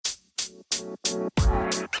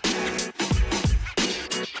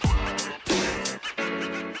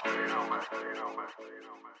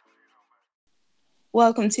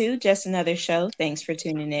Welcome to Just Another Show. Thanks for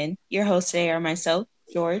tuning in. Your hosts today are myself,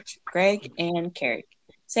 George, Greg, and Carrick.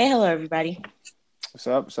 Say hello, everybody. What's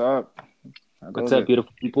up? What's up? What's up,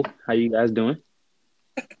 beautiful people? How you guys doing?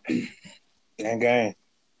 Gang.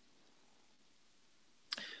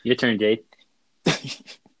 Your turn, Jade.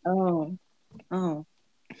 Oh.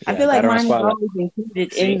 Yeah, I feel like got her on mine is spotlight. always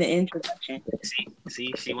included in the introduction.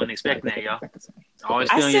 See, she wasn't expecting that, y'all. Always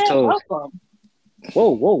I stay on your said toes. welcome.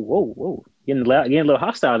 Whoa. Getting a little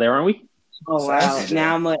hostile there, aren't we? Oh, wow.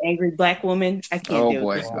 Now I'm an angry black woman. I can't Oh deal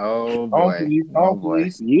boy. with this. Oh boy.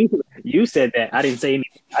 You said that. I didn't say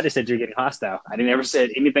anything. I just said you're getting hostile. I didn't ever said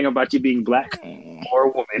anything about you being black or a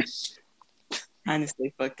woman.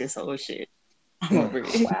 Honestly, fuck this whole shit. I'm over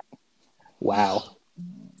it. Wow.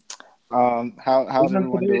 How's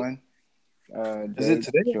everyone doing? Is it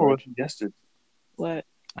today or was it yesterday? What?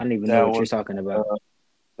 I don't even know what you're talking about.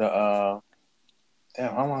 Damn,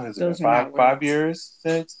 how long is it? Those are not Five words. years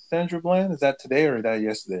since Sandra Bland? Is that today or is that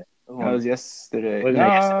yesterday? That was yesterday. Wasn't No,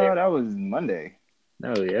 that yesterday? that was Monday.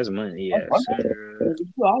 No, that's Monday. Yeah.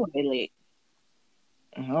 You all the way late.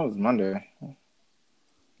 That was Monday.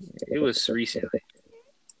 It was recently.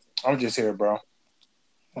 I'm just here, bro.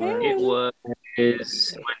 It was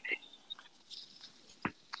Monday.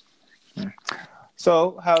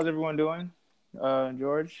 So, how's everyone doing?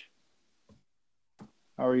 George?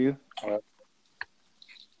 How are you?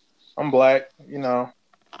 I'm black, doing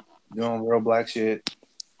real black shit.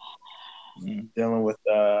 Dealing with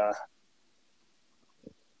the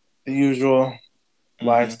usual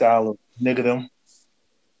lifestyle of niggerdom.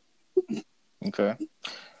 Okay.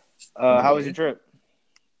 How was your trip?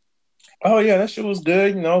 Oh yeah, that shit was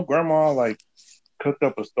good. Grandma cooked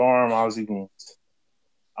up a storm. I was eating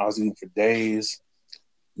for days.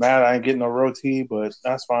 Mad I ain't getting no roti, but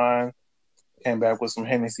that's fine. Came back with some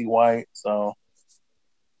Hennessy White, so.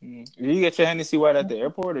 Did you get your Hennessy White at the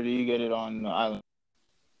airport, or do you get it on the island?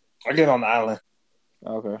 I get on the island.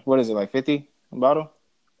 Okay. What is it, like 50 a bottle?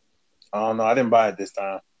 I don't know. I didn't buy it this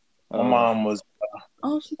time. My mom was.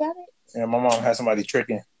 She got it? Yeah, my mom had somebody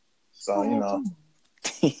tricking. So,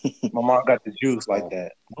 my mom got the juice like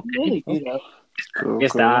that. Really good. Cool,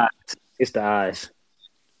 It's the eyes. It's the eyes.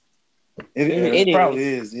 It probably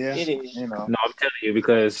is, yeah. It is. No, I'm telling you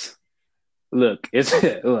because look.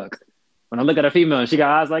 When I look at a female and she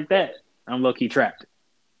got eyes like that, I'm low key trapped.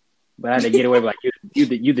 But I had to get away like you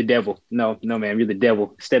the devil. No, ma'am, you're the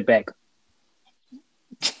devil. Step back.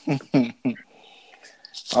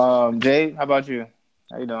 Jay, how about you?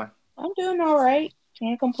 How you doing? I'm doing all right.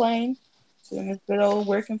 Can't complain. Doing this good old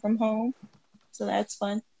working from home. So that's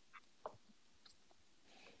fun.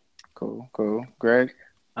 Cool. Greg?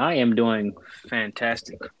 I am doing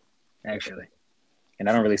fantastic, actually. And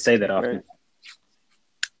I don't really say that often.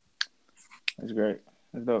 That's great.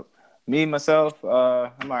 That's dope. Me, myself, I'm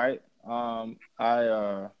all right.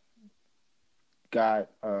 I got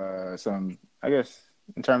some, I guess,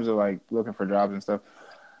 in terms of looking for jobs and stuff,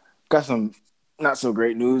 got some not so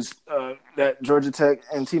great news that Georgia Tech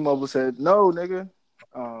and T-Mobile said, no, nigga.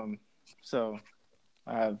 So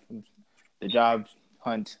I have the job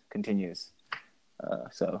hunt continues.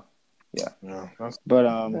 So, yeah. But,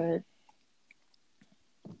 Good.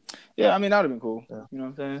 yeah, I mean, that would have been cool. Yeah. You know what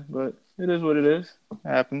I'm saying? But it is what it is. It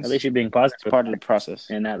happens. At least you're being positive. It's part of the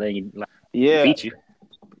process. And not letting you beat you.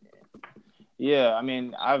 Yeah, I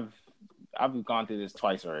mean, I've gone through this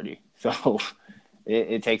twice already. So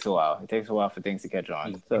it takes a while. It takes a while for things to catch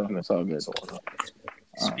on. So it's all good.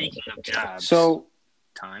 Speaking of jobs. So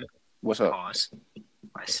time. What's up? Pause.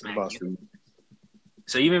 I smack you.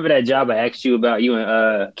 So you remember that job I asked you about, you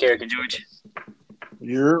and Carrick and George?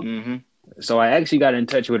 Yeah. Mm-hmm. So I actually got in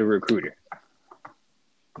touch with a recruiter.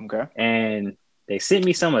 Okay. And they sent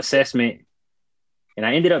me some assessment, and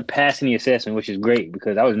I ended up passing the assessment, which is great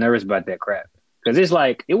because I was nervous about that crap. Because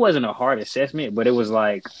it wasn't a hard assessment, but it was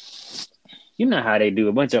you know how they do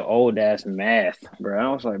a bunch of old ass math, bro.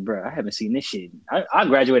 I was like, bro, I haven't seen this shit. I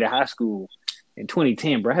graduated high school in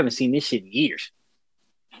 2010, bro. I haven't seen this shit in years.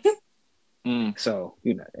 So,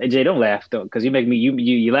 hey, Jay, don't laugh though, because you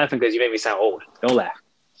laughing because you make me sound old. Don't laugh.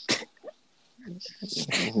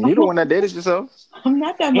 You the one that dated yourself. I'm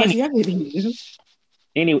not that much younger than you.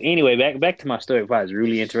 Anyway, back to my story before I was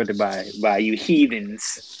really interrupted by you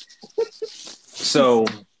heathens. So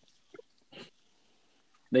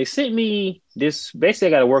they sent me this. Basically,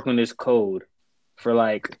 I got to work on this code for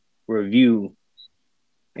review,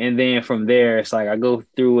 and then from there, it's I go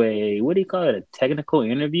through a technical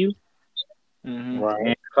interview. Mm-hmm.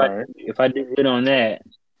 Right. And if I do good on that,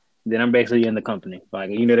 then I'm basically in the company. Like,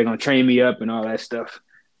 they're gonna train me up and all that stuff,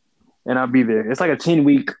 and I'll be there. It's like a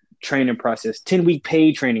 10-week training process, 10-week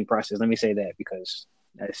paid training process. Let me say that because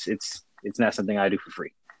it's not something I do for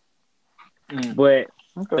free. But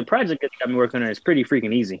Okay. the project that I'm working on is pretty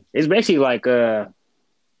freaking easy. It's basically like I'm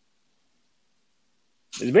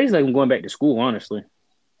going back to school, honestly.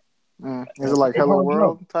 Is it like Hello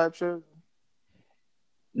World type shit?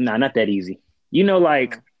 Nah, not that easy.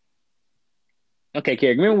 Like, okay,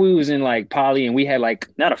 Kerry, remember we was in like poly and we had like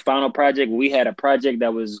not a final project, but we had a project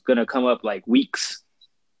that was gonna come up like weeks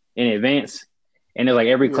in advance. And it was like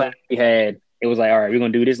every class we had, it was like, all right, we're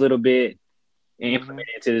gonna do this little bit and implement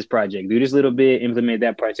it into this project. Do this little bit, implement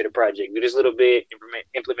that part to the project. Do this little bit,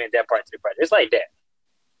 implement that part to the project. It's like that.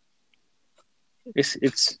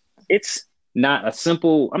 It's not a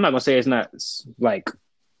simple. I'm not gonna say it's not like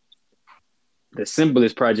the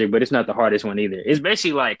simplest project, but it's not the hardest one either. It's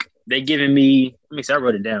basically like they're giving me. Let me see. I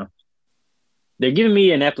wrote it down. They're giving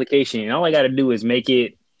me an application, and all I got to do is make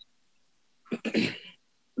it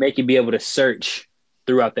be able to search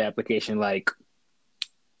throughout the application, like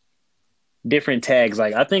different tags.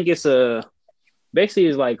 Like I think it's basically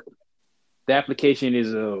is like the application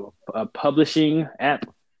is a publishing app,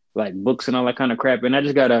 like books and all that kind of crap. And I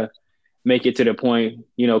just gotta make it to the point,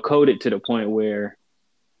 code it to the point where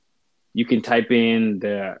you can type in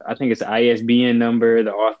I think it's the ISBN number,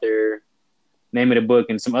 the author, name of the book,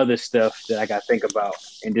 and some other stuff that I gotta think about,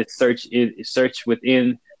 and just search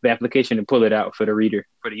within the application and pull it out for the reader,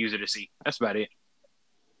 for the user to see. That's about it.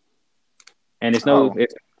 And it's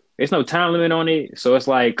no time limit on it, so it's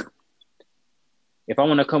like if I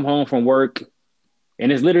want to come home from work,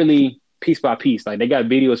 and it's literally piece by piece, like they got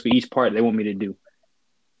videos for each part they want me to do.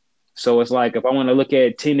 So it's like if I want to look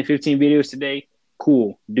at 10 to 15 videos today,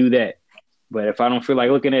 cool, do that. But if I don't feel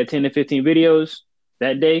like looking at 10 to 15 videos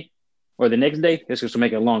that day or the next day, it's just to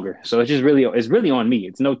make it longer. So it's really on me.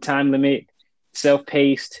 It's no time limit,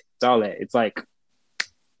 self-paced, it's all that. It's like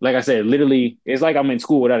I said, literally, it's like I'm in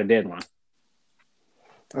school without a deadline.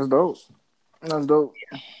 That's dope. I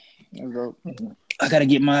gotta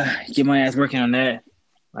get my ass working on that.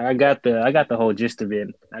 Like I got the whole gist of it.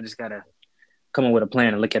 I just gotta come up with a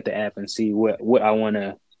plan and look at the app and see what I want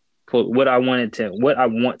to put, what I want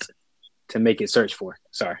to make it search for.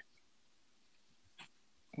 Sorry.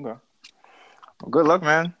 Okay. Well, good luck,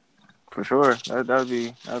 man. For sure. That'd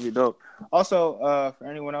be dope. Also, for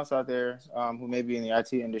anyone else out there who may be in the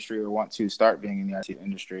IT industry or want to start being in the IT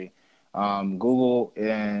industry, Google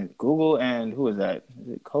and who is that? Is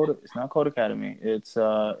it Code? It's not Code Academy. It's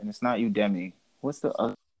and it's not Udemy. What's the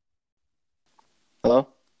other? Hello?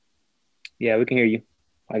 Yeah, we can hear you.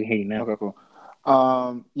 I can hear you now. Okay, cool.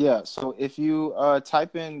 Yeah, so if you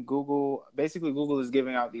type in Google, basically Google is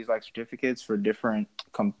giving out these like certificates for different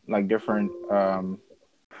so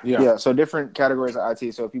different categories of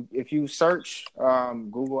IT. So if you search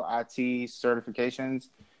Google IT certifications,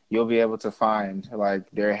 you'll be able to find like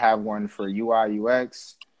they have one for UI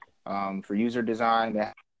UX, for user design, they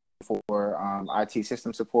have for IT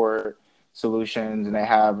system support solutions, and they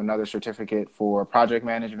have another certificate for project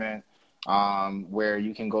management. Where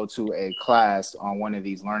you can go to a class on one of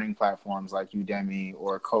these learning platforms like Udemy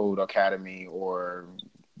or Code Academy or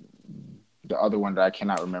the other one that I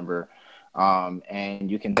cannot remember.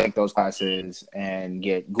 And you can take those classes and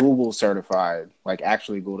get Google certified, like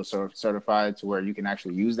actually Google certified, to where you can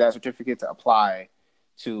actually use that certificate to apply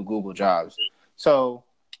to Google jobs. So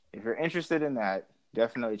if you're interested in that,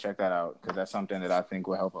 definitely check that out, because that's something that I think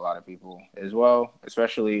will help a lot of people as well,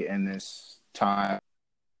 especially in this time.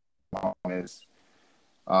 Is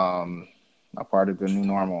a part of the new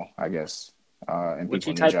normal, I guess. And what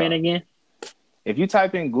you type in again? If you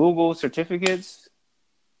type in Google certificates,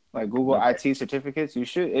 like Google IT certificates,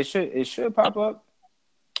 it should pop up.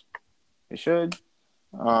 It should.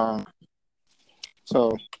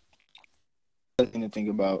 So something to think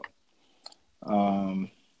about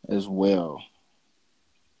as well.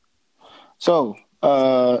 So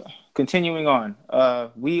continuing on,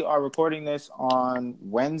 we are recording this on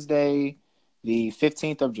Wednesday, the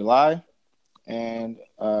 15th of July, and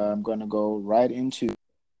I'm going to go right into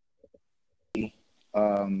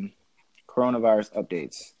coronavirus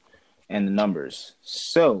updates and the numbers.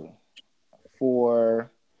 So for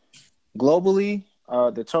globally,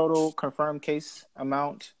 the total confirmed case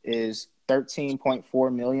amount is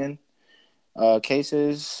 13.4 million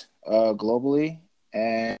cases globally,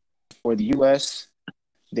 and for the U.S.,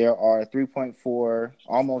 there are 3.4,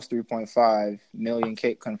 almost 3.5 million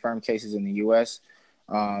confirmed cases in the U.S.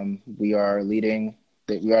 We are the leading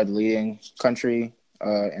country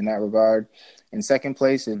in that regard. In second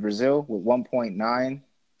place is Brazil with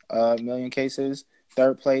 1.9 million cases.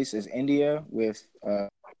 Third place is India with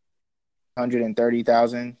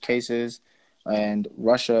 130,000 cases, and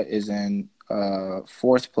Russia is in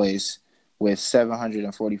fourth place with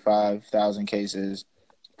 745,000 cases.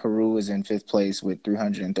 Peru is in fifth place with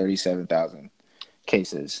 337,000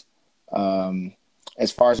 cases.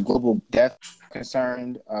 As far as global death is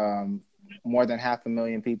concerned, more than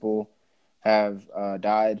 500,000 people have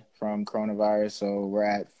died from coronavirus. So we're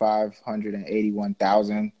at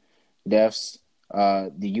 581,000 deaths.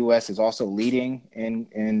 The U.S. is also leading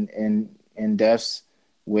in deaths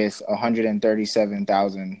with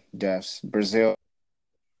 137,000 deaths. Brazil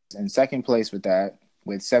is in second place with that,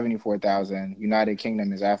 with 74,000. United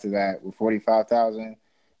Kingdom is after that with 45,000.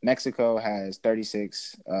 Mexico has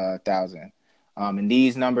 36,000. And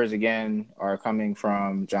these numbers, again, are coming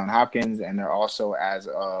from Johns Hopkins, and they're also as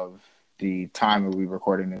of the time that we're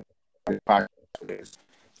recording this podcast, is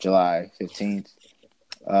July 15th.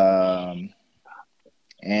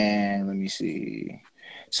 And let me see.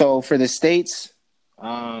 So for the states,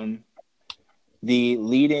 the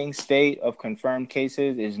leading state of confirmed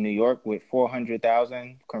cases is New York with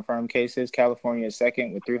 400,000 confirmed cases. California is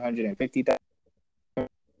second with 350,000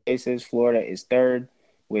 cases. Florida is third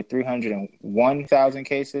with 301,000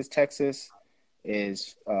 cases. Texas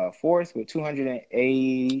is fourth with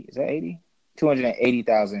 280. Is that 80?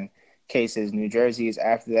 280,000 cases. New Jersey is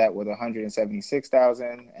after that with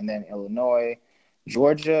 176,000, and then Illinois,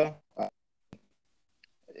 Georgia.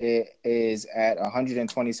 It is at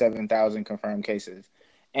 127,000 confirmed cases.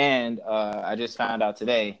 And I just found out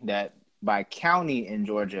today that by county in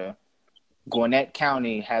Georgia, Gwinnett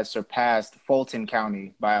County has surpassed Fulton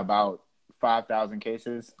County by about 5,000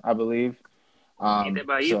 cases, I believe. Ain't that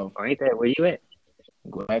about you? Or ain't that where you at?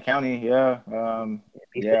 Gwinnett County, yeah.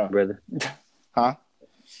 Be safe, brother. Huh?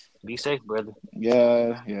 Be safe, brother.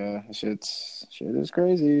 Yeah. Shit is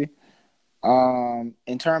crazy.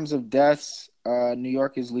 In terms of deaths, New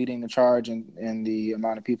York is leading the charge in the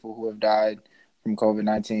amount of people who have died from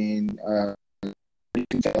COVID-19.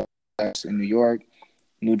 32,000 deaths in New York.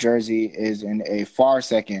 New Jersey is in a far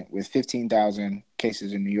second with 15,000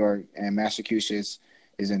 cases in New York, and Massachusetts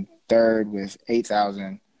is in third with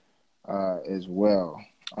 8,000 as well.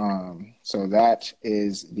 So that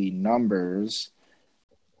is the numbers.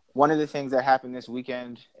 One of the things that happened this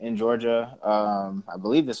weekend in Georgia, I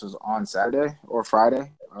believe this was on Saturday or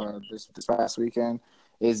Friday, this past weekend,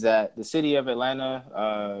 is that the city of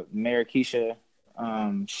Atlanta, Mayor Keisha,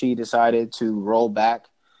 she decided to roll back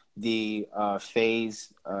the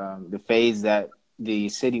phase that the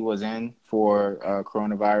city was in for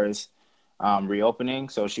coronavirus reopening.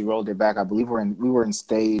 So she rolled it back. I believe we were in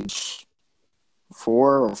stage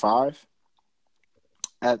 4 or 5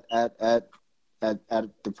 at the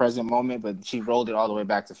present moment, but she rolled it all the way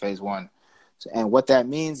back to phase 1. So, and what that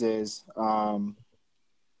means is we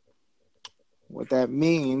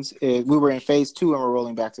were in phase 2 and we're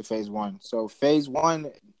rolling back to phase 1. So phase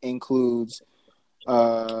 1 includes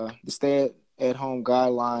the stay-at-home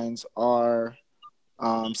guidelines are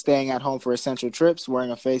staying at home for essential trips,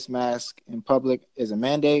 wearing a face mask in public is a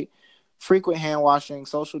mandate, frequent hand washing,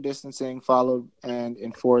 social distancing followed and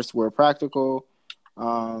enforced where practical.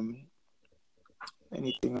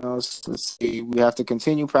 Anything else? Let's see. We have to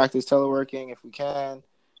continue practice teleworking if we can.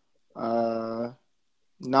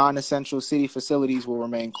 Non-essential city facilities will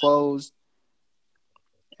remain closed.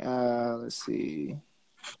 Let's see.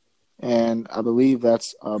 And I believe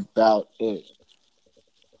that's about it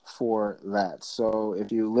for that. So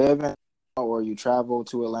if you live in or you travel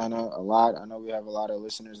to Atlanta a lot, I know we have a lot of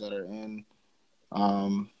listeners that are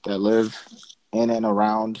that live in and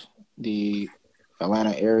around the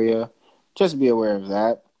Atlanta area. Just be aware of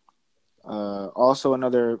that. Also,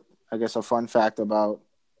 another, I guess, a fun fact about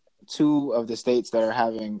 2 of the states that are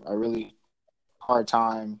having a really hard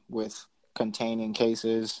time with containing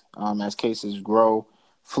cases as cases grow,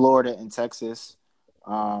 Florida and Texas.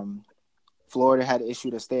 Florida had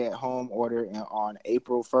issued a stay-at-home order on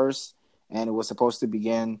April 1st, and it was supposed to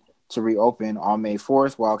begin to reopen on May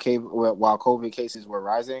 4th while COVID cases were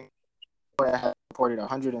rising. Florida had reported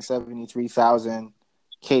 173,000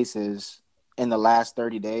 cases in the last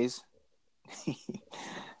 30 days.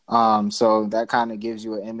 So that kind of gives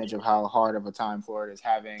you an image of how hard of a time Florida is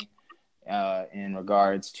having in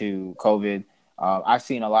regards to COVID. I've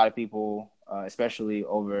seen a lot of people, especially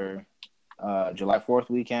over July 4th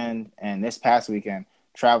weekend and this past weekend,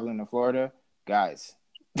 traveling to Florida. Guys,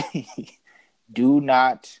 do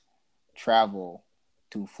not travel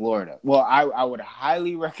to Florida. Well, I would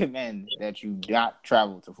highly recommend that you not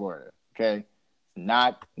travel to Florida. Okay?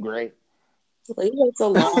 Not great. Leave us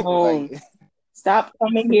alone. Stop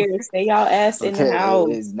coming here. Stay y'all ass in the house.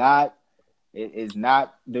 It is not It is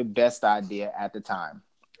not the best idea at the time,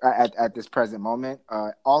 at this present moment.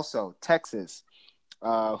 Also, Texas,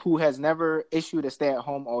 who has never issued a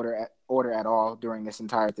stay-at-home order at all during this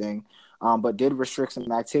entire thing, but did restrict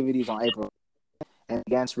some activities on April and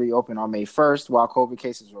began to reopen on May 1st while COVID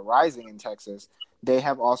cases were rising in Texas. They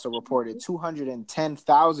have also reported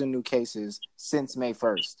 210,000 new cases since May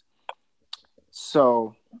 1st.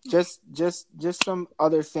 So just some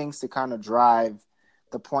other things to kind of drive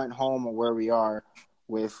the point home of where we are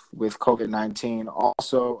with COVID-19.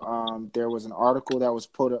 Also, there was an article that was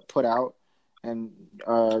put out, and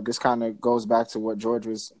this kind of goes back to what George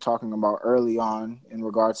was talking about early on in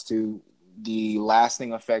regards to the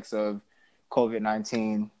lasting effects of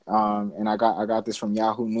COVID-19. And I got this from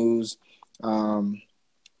Yahoo News.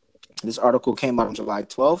 This article came out on July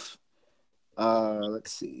 12th.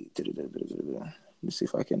 Let's see. Let me see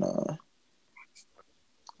if I can.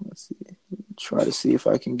 Let's see. Try to see if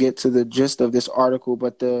I can get to the gist of this article.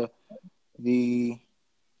 But the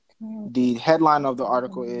headline of the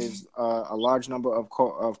article is a large number of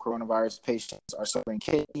coronavirus patients are suffering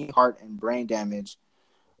kidney, heart, and brain damage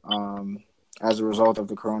as a result of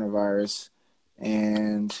the coronavirus.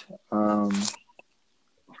 And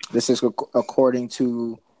this is according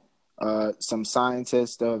to some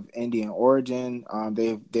scientists of Indian origin.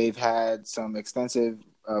 They've had some extensive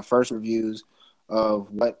first reviews of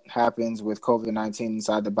what happens with COVID-19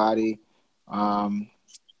 inside the body, and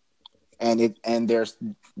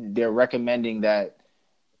they're recommending that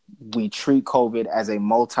we treat COVID as a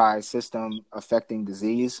multi-system affecting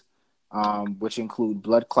disease, which include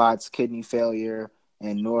blood clots, kidney failure,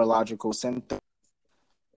 and neurological symptoms.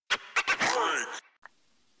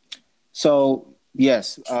 So,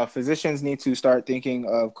 yes, physicians need to start thinking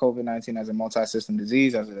of COVID-19 as a multi-system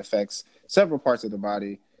disease as it affects several parts of the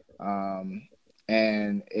body,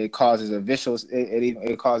 and it causes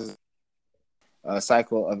it causes a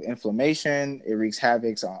cycle of inflammation. It wreaks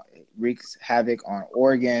havoc on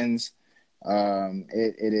organs.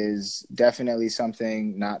 It is definitely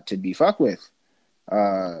something not to be fucked with,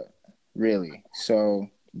 really. So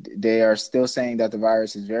they are still saying that the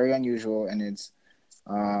virus is very unusual, and it's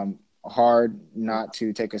hard not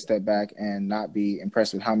to take a step back and not be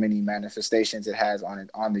impressed with how many manifestations it has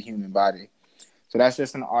on the human body. So that's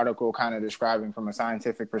just an article kind of describing from a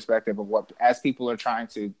scientific perspective of what, as people are trying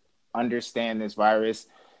to understand this virus,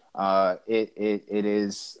 it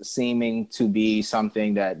is seeming to be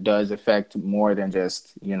something that does affect more than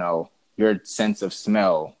just, your sense of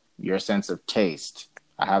smell, your sense of taste.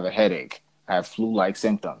 I have a headache. I have flu-like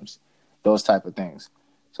symptoms, those type of things.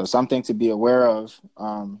 So something to be aware of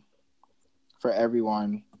for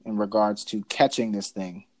everyone in regards to catching this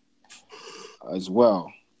thing as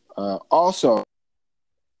well. Also,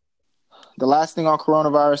 the last thing on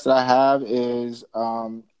coronavirus that I have is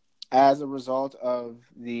as a result of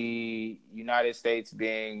the United States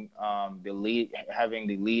being having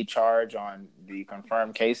the lead charge on the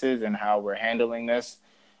confirmed cases and how we're handling this,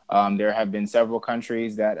 there have been several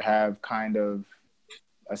countries that have kind of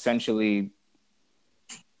essentially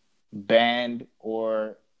banned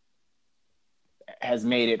or has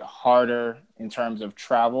made it harder in terms of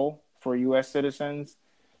travel for U.S. citizens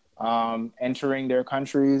entering their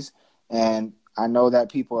countries. And I know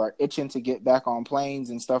that people are itching to get back on planes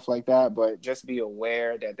and stuff like that, but just be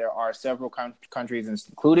aware that there are several countries,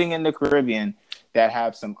 including in the Caribbean, that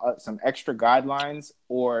have some extra guidelines,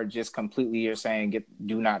 or just completely you're saying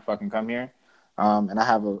do not fucking come here. And I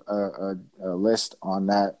have a list on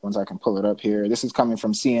that once I can pull it up here. This is coming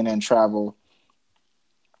from CNN Travel.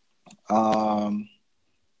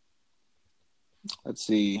 Let's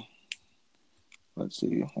see. One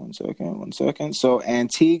second. So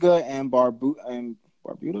Antigua and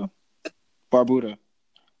Barbuda.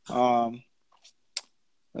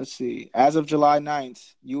 Let's see. As of July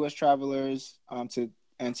 9th, U.S. travelers to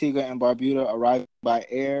Antigua and Barbuda arriving by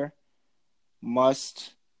air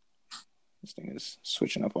must. This thing is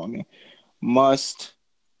switching up on me. Must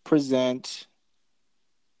present.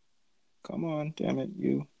 Come on, damn it,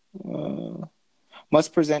 you.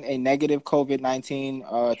 Must present a negative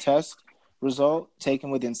COVID-19 test result taken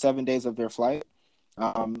within 7 days of their flight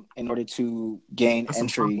in order to gain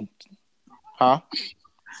entry. Huh?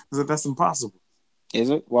 That's impossible. Is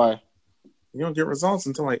it? Why? You don't get results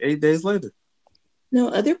until like 8 days later. No,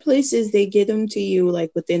 other places they get them to you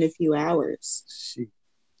like within a few hours. Shit.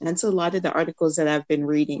 That's a lot of the articles that I've been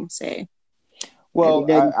reading say. Well, it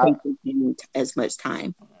doesn't take as much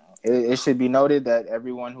time. It should be noted that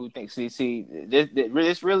everyone who thinks, this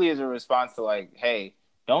really is a response to like, hey,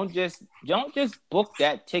 don't just book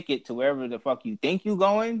that ticket to wherever the fuck you think you're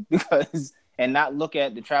going and not look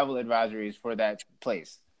at the travel advisories for that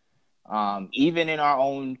place. Even in our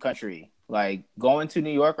own country, like going to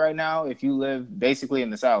New York right now, if you live basically in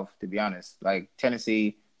the South, to be honest, like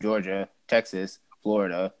Tennessee, Georgia, Texas,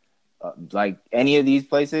 Florida, like any of these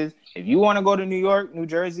places, if you want to go to New York, New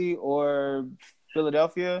Jersey, or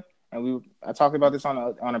Philadelphia, and I talked about this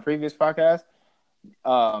on a previous podcast,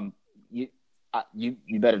 um, you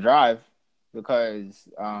better drive because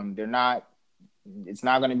they're not. It's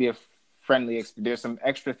not going to be a friendly. There's some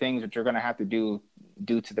extra things that you're going to have to do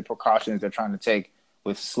due to the precautions they're trying to take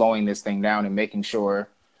with slowing this thing down and making sure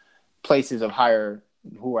places of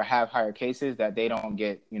have higher cases that they don't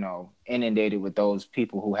get inundated with those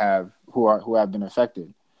people who have been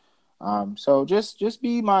affected. So just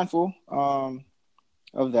be mindful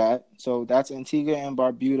of that. So that's Antigua and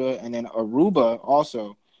Barbuda, and then Aruba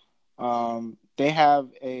also. They have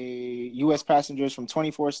U.S. passengers from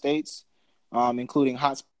 24 states, including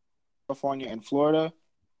hot California and Florida.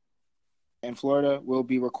 And Florida will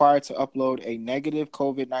be required to upload a negative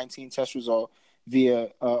COVID-19 test result via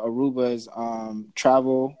Aruba's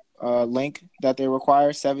travel link that they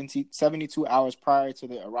require 72 hours prior to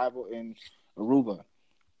the arrival in Aruba.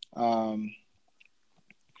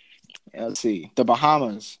 Let's see. The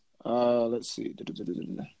Bahamas. Let's see.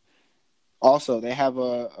 Also, they have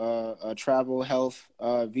a travel health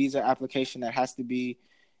visa application that has to be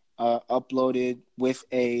uploaded with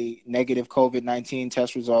a negative COVID-19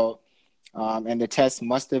 test result. And the test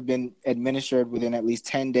must have been administered within at least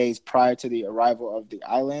 10 days prior to the arrival of the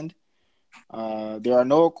island. There are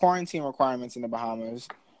no quarantine requirements in the Bahamas,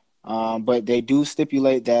 but they do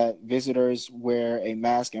stipulate that visitors wear a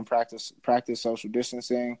mask and practice social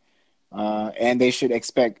distancing, and they should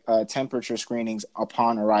expect temperature screenings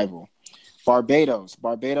upon arrival. Barbados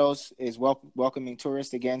is welcoming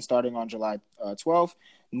tourists again starting on July 12th.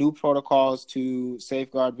 New protocols to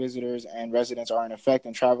safeguard visitors and residents are in effect,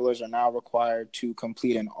 and travelers are now required to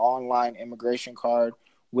complete an online immigration card,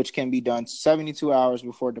 which can be done 72 hours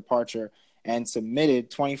before departure and submitted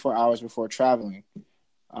 24 hours before traveling.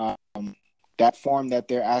 That form that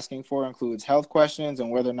they're asking for includes health questions and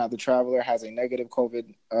whether or not the traveler has a negative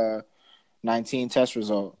COVID-19 test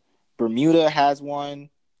result. Bermuda has one.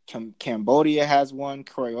 Cambodia has one,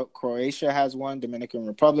 Croatia has one, Dominican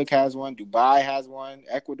Republic has one, Dubai has one,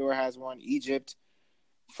 Ecuador has one, Egypt,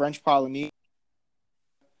 French Polynesia,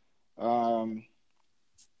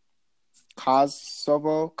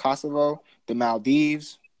 Kosovo, the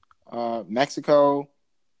Maldives, Mexico.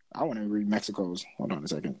 I want to read Mexico's. Hold on a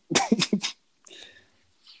second.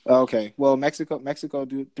 Okay, well, Mexico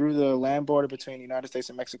through the land border between the United States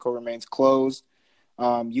and Mexico remains closed.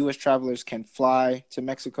 U.S. travelers can fly to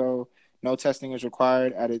Mexico. No testing is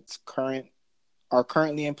required are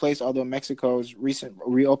currently in place, although Mexico's recent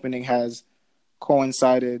reopening has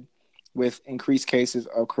coincided with increased cases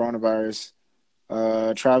of coronavirus.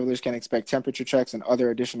 Travelers can expect temperature checks and other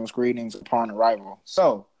additional screenings upon arrival.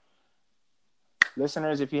 So,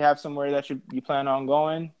 listeners, if you have somewhere that you plan on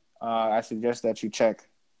going, I suggest that you check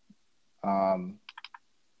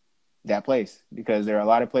that place, because there are a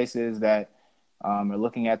lot of places that are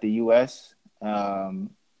looking at the U.S.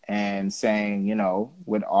 And saying,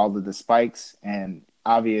 with all of the spikes and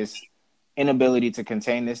obvious inability to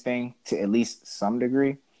contain this thing to at least some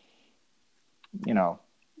degree,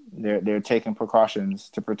 they're taking precautions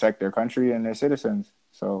to protect their country and their citizens.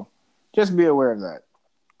 So just be aware of that.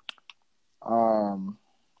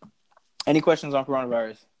 Any questions on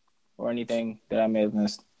coronavirus or anything that I may have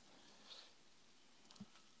missed?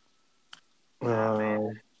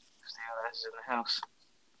 In the house.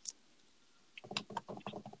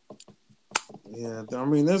 Yeah, I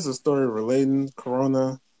mean, there's a story relating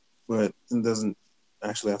Corona, but it doesn't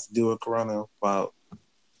actually have to do with Corona, about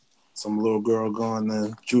some little girl going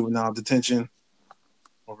to juvenile detention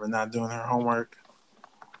over not doing her homework.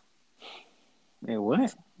 Hey,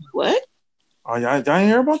 what? What? Oh, y'all didn't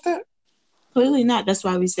hear about that? Clearly not. That's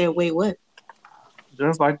why we said, wait, what?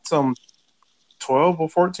 There's like some 12 or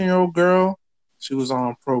 14-year-old girl. She was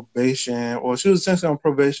on probation. Well, she was essentially on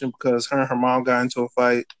probation because her and her mom got into a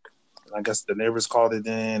fight. And I guess the neighbors called it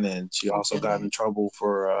in, and she also got in trouble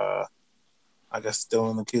for, I guess,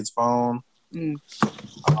 stealing the kid's phone.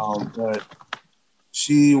 But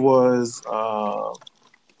she was,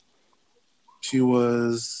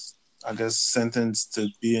 I guess, sentenced to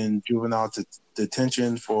be in juvenile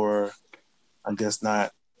detention for, I guess,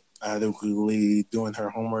 not adequately doing her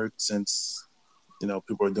homework, since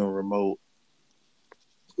people are doing remote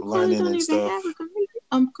learning and stuff. Have a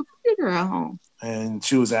computer at home. And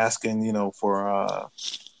she was asking, for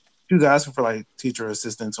like teacher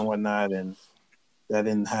assistants and whatnot, and that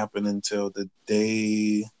didn't happen until the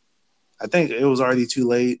day I think it was already too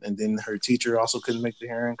late, and then her teacher also couldn't make the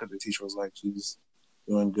hearing because the teacher was like, she's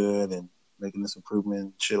doing good and making this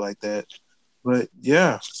improvement, shit like that. But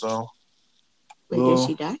yeah, so Wait, did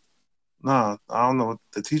she die? nah, I don't know.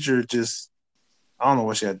 The teacher just, I don't know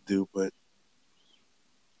what she had to do, but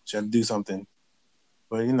she had to do something.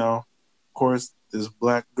 But of course, this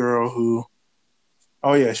black girl who,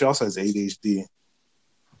 oh yeah, she also has ADHD,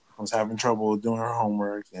 was having trouble doing her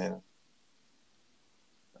homework, and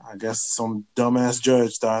I guess some dumbass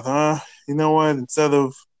judge thought, you know what? Instead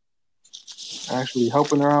of actually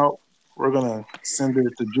helping her out, we're gonna send her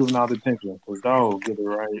to juvenile detention because that will get her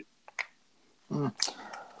right.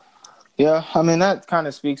 Yeah, I mean that kind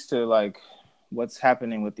of speaks to like what's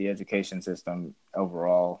happening with the education system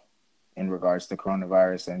overall in regards to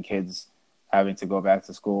coronavirus and kids having to go back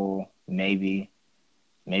to school. Maybe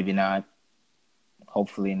not.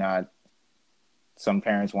 Hopefully not. Some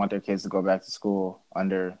parents want their kids to go back to school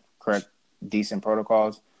under correct, decent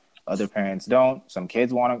protocols. Other parents don't. Some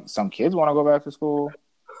kids want to go back to school.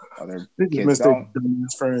 Other They just kids miss their don't.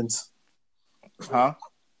 dumbass friends. Huh?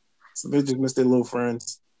 So they just miss their little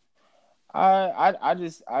friends. I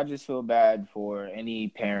just feel bad for any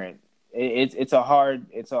parent. It's a hard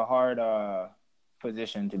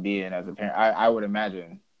position to be in as a parent. I would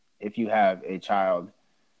imagine if you have a child,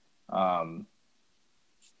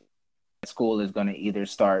 school is going to either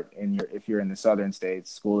start if you're in the southern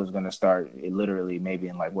states, school is going to start literally maybe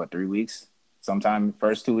in like 3 weeks, sometime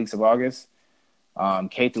first 2 weeks of August,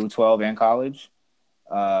 K through 12 and college,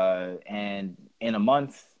 and in a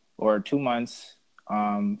month or 2 months.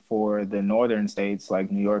 For the northern states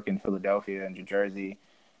like New York and Philadelphia and New Jersey,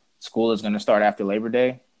 school is going to start after Labor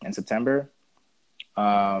Day in September.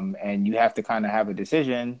 And you have to kind of have a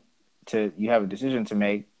decision to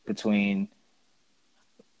make between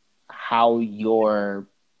how your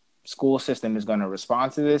school system is going to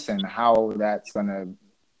respond to this and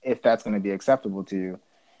if that's going to be acceptable to you.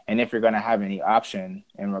 And if you're going to have any option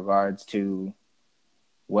in regards to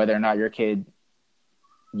whether or not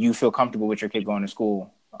you feel comfortable with your kid going to school.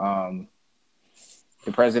 The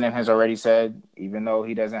president has already said, even though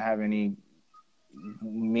he doesn't have any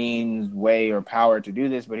means, way, or power to do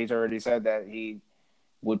this, but he's already said that he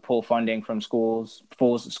would pull funding from schools.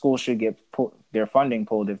 Schools should get their funding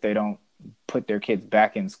pulled if they don't put their kids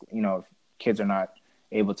back in, if kids are not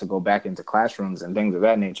able to go back into classrooms and things of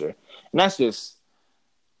that nature. And that's just,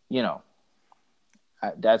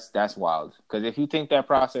 that's wild. Because if you think that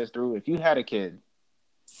process through, if you had a kid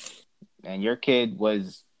and your kid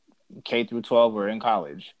was K through 12 or in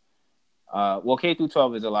college, K through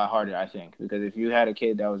 12 is a lot harder, I think, because if you had a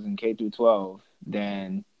kid that was in K through 12,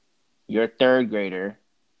 then your third grader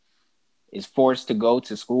is forced to go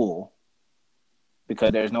to school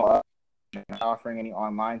because there's not offering any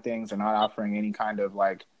online things. They're not offering any kind of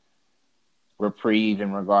like reprieve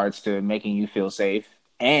in regards to making you feel safe.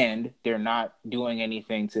 And they're not doing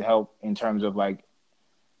anything to help in terms of like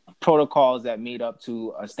protocols that meet up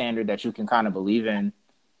to a standard that you can kind of believe in,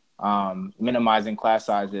 minimizing class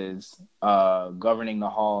sizes, governing the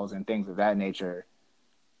halls and things of that nature.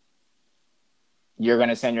 You're going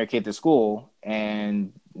to send your kid to school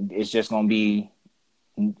and it's just going to be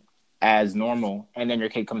as normal. And then your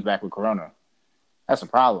kid comes back with corona. That's a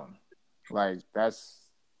problem. Like that's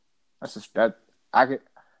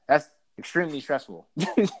extremely stressful.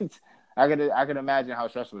 I could imagine how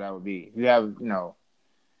stressful that would be. If you have,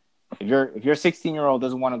 if your 16-year-old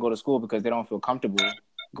doesn't want to go to school because they don't feel comfortable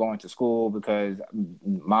going to school because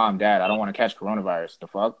mom, dad, I don't want to catch coronavirus. The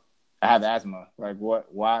fuck? I have asthma. Like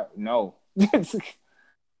what? Why? No.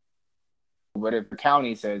 But if the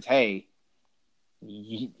county says, hey,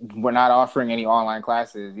 we're not offering any online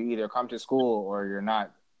classes, you either come to school or you're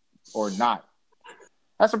not,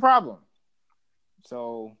 that's a problem.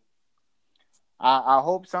 So I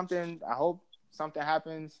hope something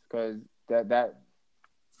happens, because that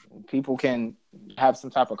people can have some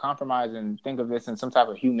type of compromise and think of this in some type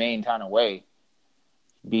of humane kind of way.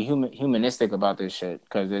 Be humanistic about this shit,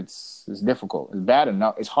 because it's difficult. It's bad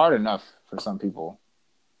enough. It's hard enough for some people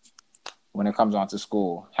when it comes on to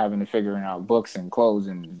school, having to figuring out books and clothes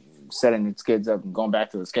and setting its kids up and going back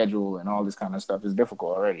to the schedule and all this kind of stuff is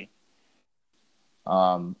difficult already.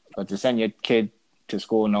 But to send your kid to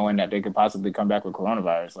school knowing that they could possibly come back with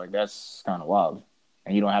coronavirus, like that's kind of wild.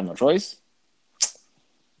 And you don't have no choice.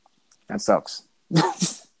 That sucks.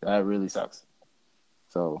 That really sucks.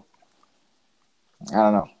 So, I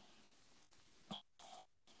don't know.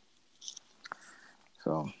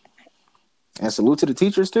 So, and salute to the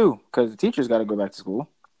teachers too, because the teachers got to go back to school.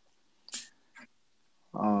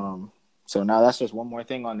 So now that's just one more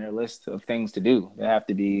thing on their list of things to do. They have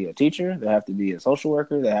to be a teacher. They have to be a social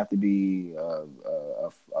worker. They have to be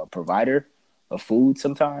a provider of food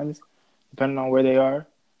sometimes, depending on where they are.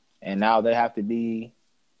 And now they have to be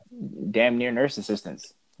damn near nurse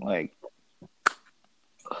assistants. Like,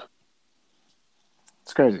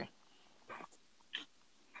 it's crazy.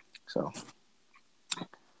 So,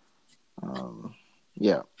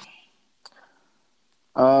 yeah.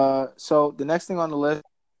 So the next thing on the list,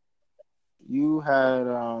 you had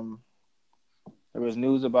there was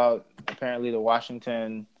news about apparently the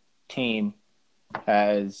Washington team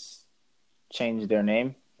has changed their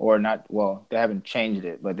name, or not. Well, they haven't changed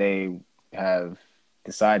it, but they have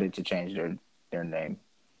decided to change their name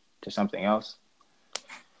to something else.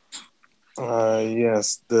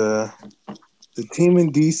 Yes, the team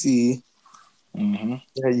in DC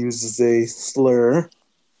that uses a slur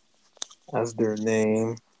as their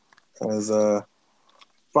name has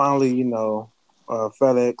finally,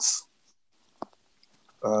 FedEx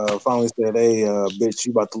finally said, "Hey, bitch,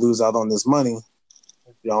 you about to lose out on this money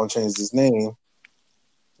if y'all don't change this name."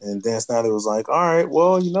 And Dan Snyder was like, "All right,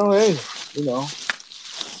 well, hey,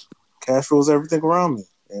 cash rules everything around me,"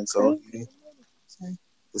 and so he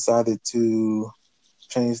decided to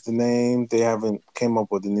change the name. They haven't came up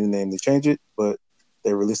with a new name to change it, but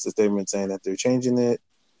they released a statement saying that they're changing it.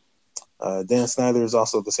 Dan Snyder is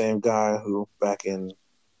also the same guy who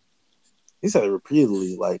he said it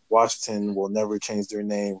repeatedly, like Washington will never change their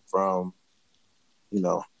name from,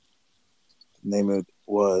 the name it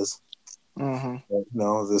was. But,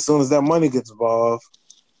 as soon as that money gets involved,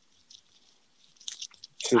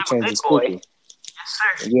 shit changes quickly. Yes,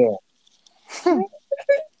 sir. Yeah.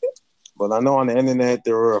 But I know on the internet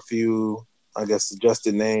there were a few, I guess,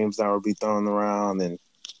 suggested names that would be thrown around, and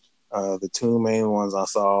the two main ones I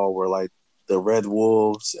saw were like the Red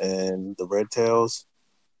Wolves and the Red Tails.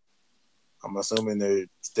 I'm assuming they're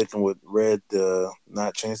sticking with red to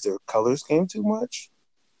not change their color scheme too much.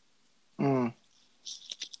 That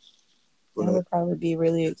would probably be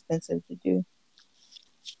really expensive to do.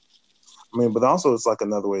 I mean, but also it's like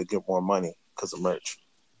another way to get more money because of merch.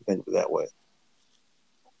 Think of it that way.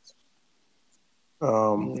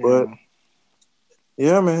 But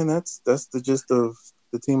yeah, man, that's the gist of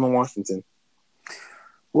the team in Washington.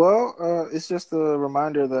 Well, it's just a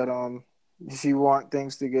reminder that if you want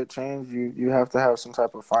things to get changed, you have to have some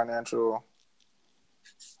type of financial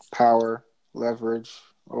power, leverage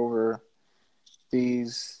over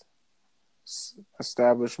these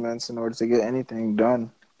establishments in order to get anything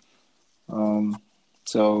done.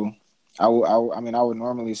 So I would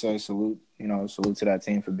normally say salute to that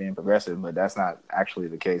team for being progressive, but that's not actually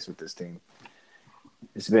the case with this team.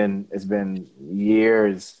 It's been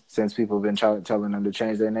years since people have been telling them to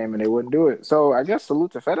change their name and they wouldn't do it. So I guess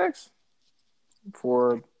salute to FedEx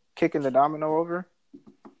for kicking the domino over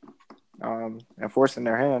and forcing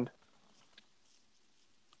their hand.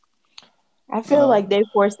 I feel like they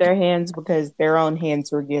forced their hands because their own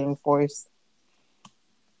hands were getting forced.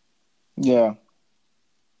 Yeah.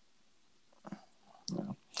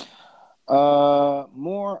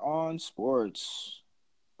 More on sports.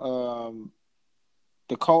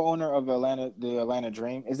 The co-owner of the Atlanta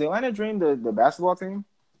Dream. Is the Atlanta Dream the basketball team?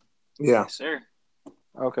 Yeah. Yes, sir.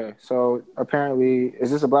 Okay, so apparently,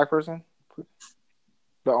 is this a black person?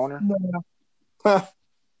 The owner? No.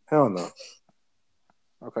 Hell no.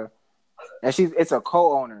 Okay. And it's a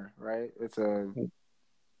co-owner, right? It's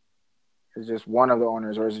just one of the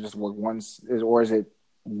owners, or is it just or is it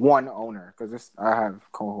one owner? Because I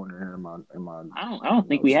have co-owner here in my. I don't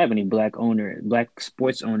think we have any black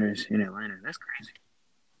sports owners in Atlanta. That's crazy.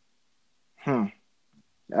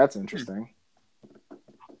 That's interesting.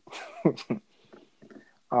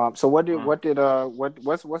 So what's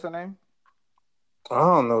her name? I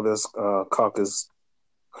don't know this caucus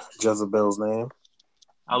Jezebel's name.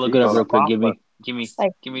 I'll look it up real quick. Give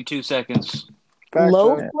me 2 seconds.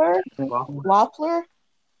 Loeffler?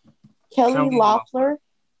 Kelly Loeffler?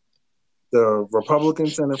 The Republican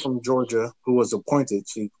senator from Georgia who was appointed,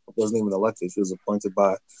 she wasn't even elected, she was appointed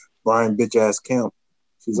by Brian Bitch-Ass Kemp.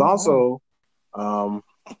 She's also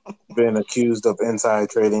been accused of inside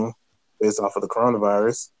trading based off of the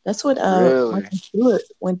coronavirus. That's what really? Martha Stewart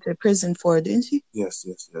went to prison for, didn't she? Yes,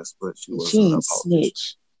 but she wasn't. She ain't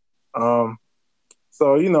snitch.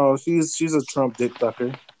 So she's a Trump dick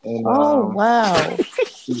sucker, and wow.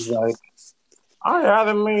 She's like, I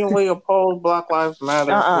immediately oppose Black Lives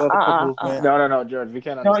Matter political movement. No, George, we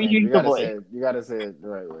can't understand you. You gotta say it the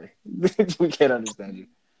right way. We can't understand you.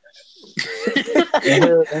 and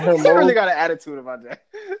her I really got an attitude about that.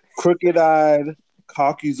 Crooked-eyed,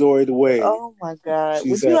 Caucasoid way. Oh my God! She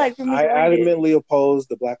Would said, you like for me I to read it? adamantly oppose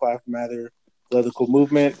the Black Lives Matter political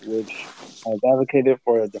movement, which has advocated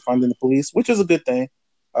for defunding the police, which is a good thing.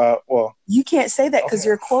 Well, You can't say that because okay.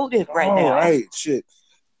 you're quoted right All now. right, shit.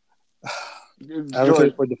 George,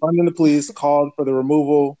 Advocate for defunding the police, called for the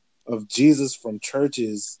removal of Jesus from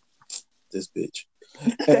churches. This bitch.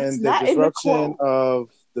 That's And the not in the disruption quote. of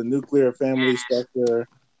the nuclear family structure,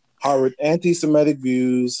 harbored anti-Semitic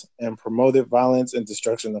views, and promoted violence and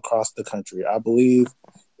destruction across the country. I believe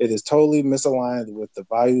it is totally misaligned with the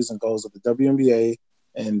values and goals of the WNBA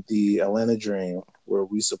and the Atlanta Dream, where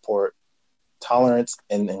we support tolerance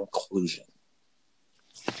and inclusion.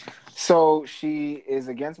 So she is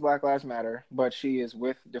against Black Lives Matter, but she is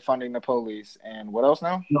with defunding the police. And what else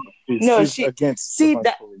now? No, She's against See, defunding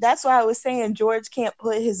the police. that's why I was saying George can't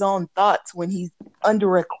put his own thoughts when he's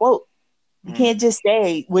under a quote. You can't just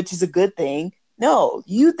say, which is a good thing. No,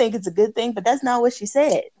 you think it's a good thing, but that's not what she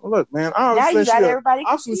said. Well, look, man, Now you got everybody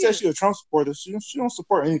obviously said confused. she's a Trump supporter. She don't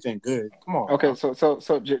support anything good. Come on. Okay, now.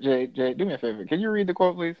 so Jay, do me a favor. Can you read the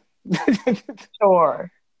quote, please? Sure.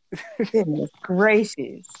 Goodness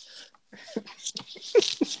gracious.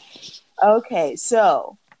 Okay,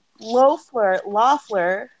 so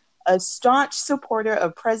Loeffler, a staunch supporter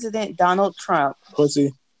of President Donald Trump,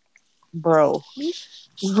 Pussy. wrote,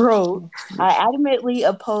 I adamantly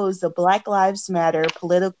oppose the Black Lives Matter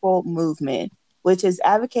political movement, which has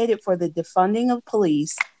advocated for the defunding of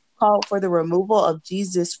police, called for the removal of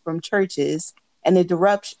Jesus from churches, and the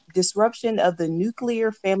disruption of the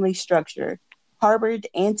nuclear family structure, harbored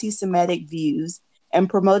anti-Semitic views, and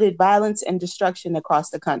promoted violence and destruction across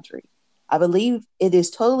the country. I believe it is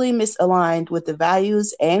totally misaligned with the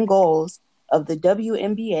values and goals of the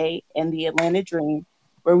WNBA and the Atlanta Dream,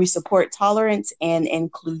 where we support tolerance and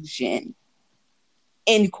inclusion.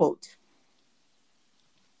 End quote.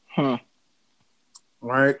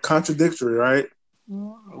 Right? Contradictory, right?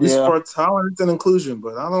 We support tolerance and inclusion,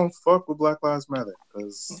 but I don't fuck with Black Lives Matter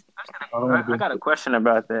because I got a question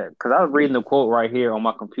about that because I was reading the quote right here on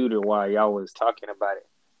my computer while y'all was talking about it.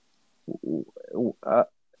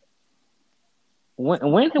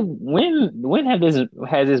 When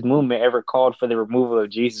has this movement ever called for the removal of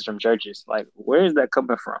Jesus from churches? Like, where is that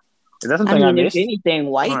coming from? Is that something I missed? If anything,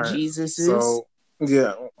 white Jesus is. So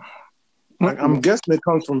yeah, I'm guessing it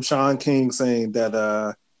comes from Sean King saying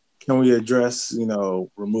that can we address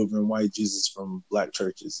removing white Jesus from black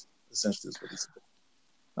churches? Essentially, is what he said.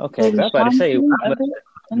 Okay, I was about to say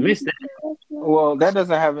I missed that. Well, that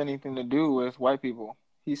doesn't have anything to do with white people.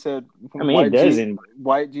 He said, it doesn't.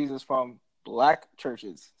 White Jesus from black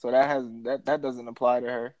churches, so that doesn't apply to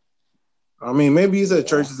her. I mean, maybe he said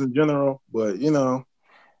churches in general, but no.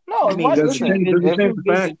 If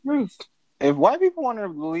white people want to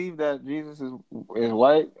believe that Jesus is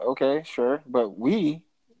white, okay, sure, but we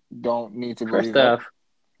don't need to believe that.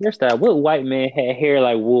 First off, what white man had hair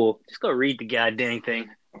like wool? Just go read the goddamn thing.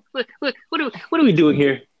 What are we doing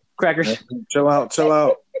here, crackers? Chill out.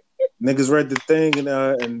 Niggas read the thing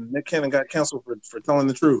and Nick Cannon got canceled for telling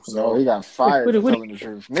the truth. So he got fired for telling the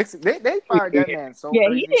truth. They fired that man so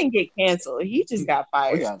crazy. He didn't get canceled. He just got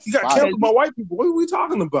fired. He got canceled by white people. What are we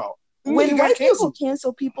talking about? When white people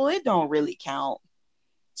cancel people, it don't really count.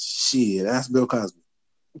 Shit, that's Bill Cosby.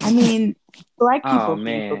 I mean, black people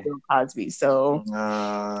cancel Bill Cosby. So,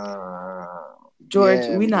 George,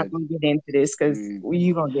 we're not gonna get into this because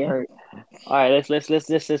you're gonna get hurt. All right, let's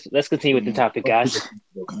continue with the topic, guys.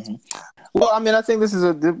 Well, I mean, I think this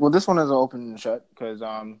one is an open and shut because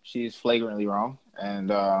she's flagrantly wrong. And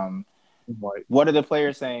what are the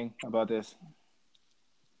players saying about this?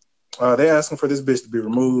 They're asking for this bitch to be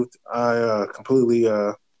removed. I completely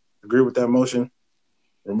agree with that motion.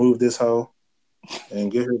 Remove this hoe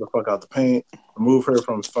and get her the fuck out the paint. Remove her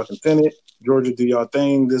from fucking Senate. Georgia, do y'all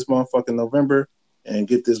thing this motherfucking November and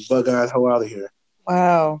get this bug-eyed hoe out of here.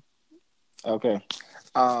 Wow. Okay.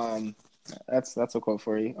 That's a quote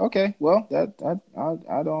for you. Okay. Well,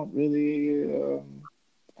 I don't really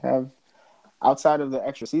have outside of the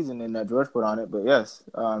extra season that George put on it, but yes,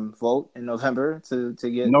 vote in November to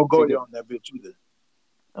get no Goya on that bitch either.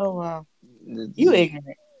 Oh wow, you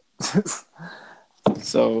ignorant.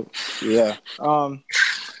 So yeah.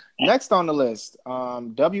 Next on the list,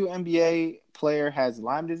 WNBA player has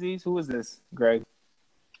Lyme disease. Who is this, Greg?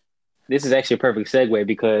 This is actually a perfect segue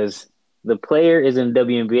because the player is in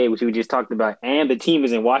WNBA, which we just talked about, and the team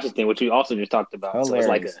is in Washington, which we also just talked about. Hilarious.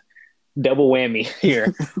 So it's like a double whammy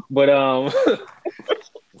here. But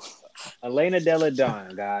Elena Delle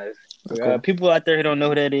Donne, guys. Okay. People out there who don't know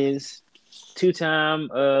who that is, two-time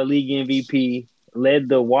league MVP, led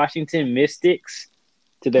the Washington Mystics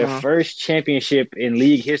to their first championship in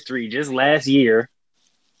league history just last year.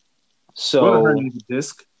 What a So herniated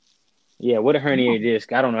disc. yeah, what a herniated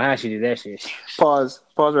disc. I don't know how she did that shit. Pause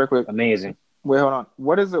real quick. Amazing. Wait, hold on.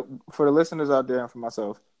 What is it for the listeners out there and for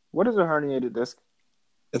myself? What is a herniated disc?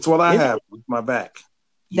 It's what I It's- have with my back.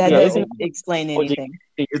 That Yeah, doesn't explain anything.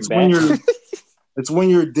 It's when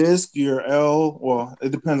your disc, your L. Well,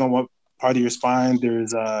 it depends on what part of your spine.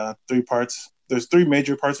 There's 3 parts. There's 3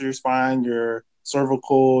 major parts of your spine: your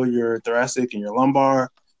cervical, your thoracic, and your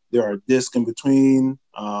lumbar. There are discs in between.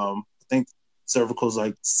 I think cervical is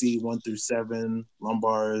like C1 through 7.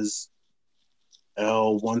 Lumbar is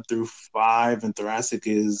L1 through 5, and thoracic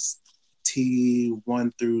is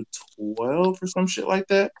T1 through 12 or some shit like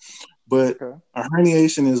that. But a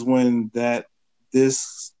herniation is when that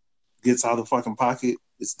disc gets out of the fucking pocket,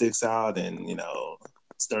 it sticks out, and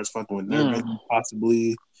starts fucking with nerve endings,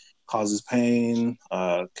 possibly causes pain,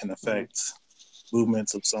 can affect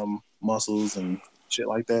movements of some muscles and shit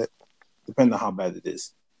like that, depending on how bad it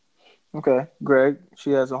is. Okay, Greg,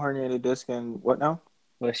 she has a herniated disc and what now?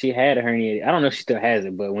 Well, she had a herniated. I don't know if she still has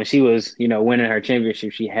it, but when she was, winning her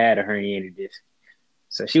championship, she had a herniated disc.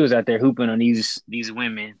 So she was out there hooping on these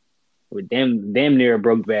women with damn near a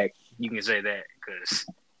broke back. You can say that because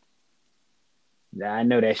I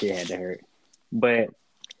know that shit had to hurt. But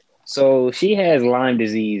so she has Lyme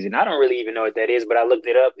disease, and I don't really even know what that is, but I looked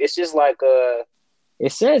it up. It's just like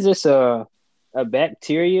it says it's a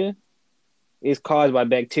bacteria. It's caused by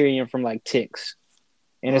bacterium from like ticks,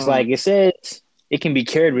 and it's like it says it can be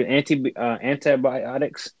cured with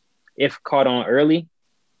antibiotics if caught on early,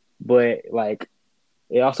 but like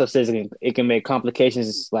it also says it can make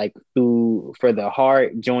complications like for the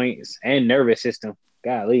heart, joints, and nervous system.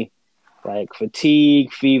 Golly, like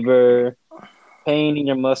fatigue, fever, pain in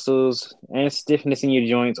your muscles, and stiffness in your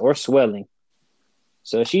joints or swelling.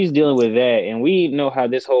 So she's dealing with that, and we know how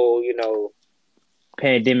this whole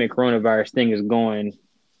pandemic coronavirus thing is going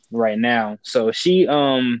right now. So she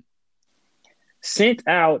sent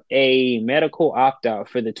out a medical opt-out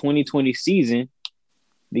for the 2020 season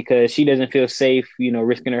because she doesn't feel safe,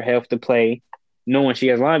 risking her health to play, knowing she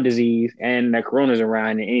has Lyme disease and that corona's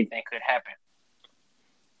around and anything could happen.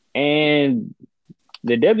 And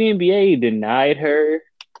the WNBA denied her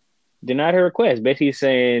request, basically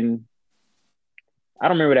saying, I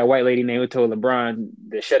don't remember that white lady name who told LeBron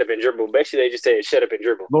to shut up and dribble. Basically, they just said shut up and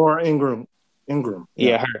dribble. Laura Ingram.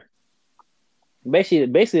 Yeah, her. Basically,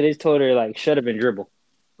 they just told her like shut up and dribble.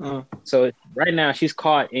 So right now she's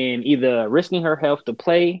caught in either risking her health to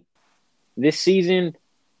play this season,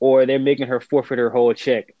 or they're making her forfeit her whole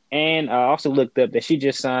check. And I also looked up that she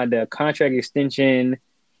just signed a contract extension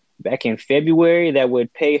back in February that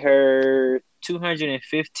would pay her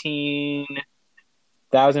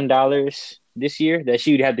 $215,000 this year that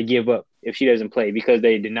she would have to give up if she doesn't play because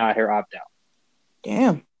they denied her opt out.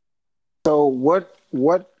 Damn. So what?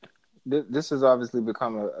 This has obviously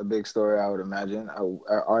become a big story, I would imagine.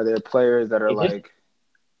 Are there players that are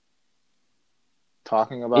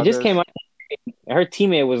talking about it just this? came out. Her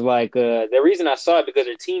teammate was like, the reason I saw it because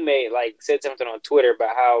her teammate like said something on Twitter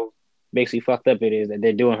about how basically fucked up it is that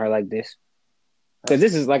they're doing her like this. Because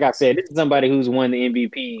this is, like I said, this is somebody who's won the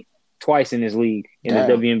MVP twice in this league in the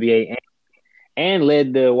WNBA and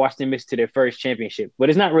led the Washington Mystics to their first championship. But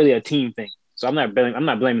it's not really a team thing, so I'm not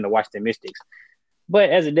blaming the Washington Mystics. But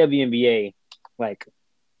as a WNBA, like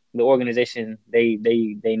the organization, they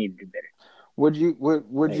need to do better. Would you?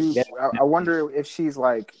 I wonder if she's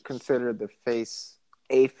like considered the face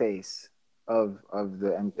of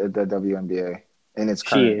the WNBA in its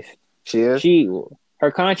current. She is. Her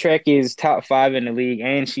contract is top 5 in the league,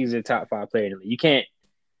 and she's a top 5 player in the league. You can't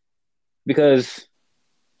because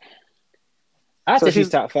I say she's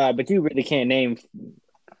top 5, but you really can't name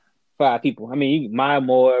 5 people. I mean, Maya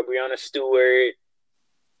Moore, Breonna Stewart.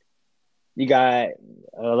 You got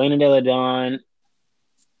Elena Delle Donne.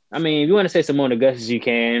 I mean, if you want to say Simone Augustus, you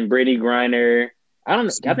can. Brittany Griner. I don't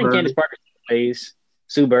know. I think Candace Parker plays.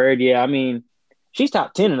 Sue Bird. Yeah, I mean, she's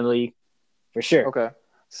top 10 in the league for sure. Okay,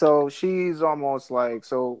 so she's almost like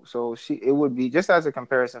so she. It would be just as a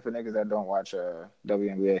comparison for niggas that don't watch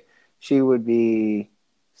WNBA. She would be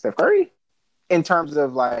Steph Curry in terms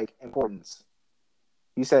of like importance.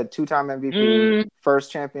 You said 2-time MVP,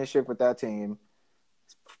 first championship with that team.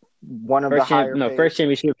 One of the first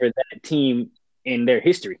championship for that team in their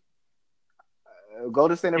history.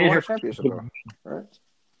 Golden State never won a championship, though, right?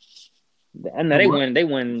 No, they won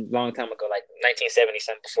a long time ago, like 1970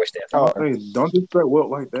 something before Steph. Hey, don't disrespect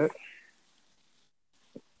Wilt like that.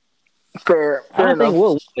 Fair I don't enough. think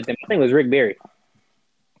Wilt with them. I think it was Rick Barry.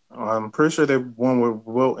 I'm pretty sure they won with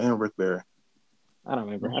Wilt and Rick Barry. I don't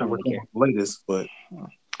remember. I don't really care. Latest, but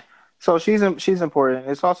so she's important.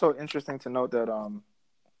 It's also interesting to note that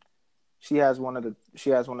she's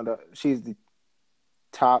the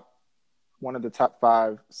top one of the top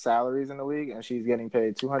 5 salaries in the league, and she's getting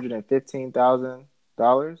paid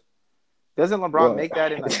 $215,000. Doesn't LeBron Well, make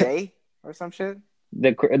that in a day or some shit?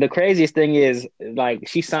 the craziest thing is like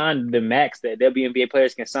she signed the max that WNBA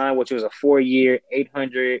players can sign, which was a 4 year,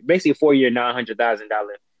 800, basically a 4 year, $900,000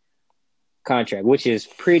 contract, which is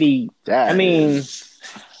pretty. I mean,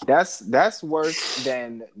 that's worse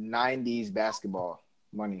than '90s basketball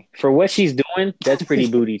money. for what she's doing, that's pretty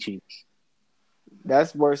booty cheeks.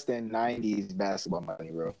 That's worse than '90s basketball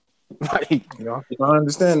money, bro. Like, I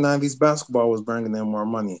understand 90s basketball was bringing them more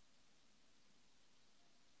money.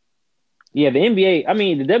 Yeah, the NBA. I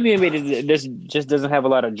mean, the WNBA just doesn't have a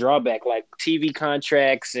lot of drawback, like TV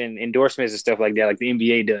contracts and endorsements and stuff like that, like the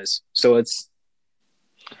NBA does. So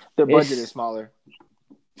the budget is smaller.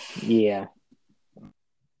 Yeah.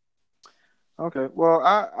 Okay. Well,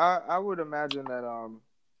 I would imagine that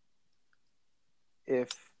if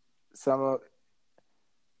some of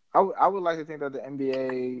I would like to think that the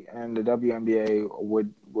NBA and the WNBA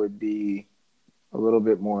would be a little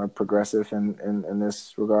bit more progressive in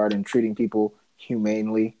this regard and treating people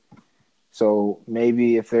humanely. So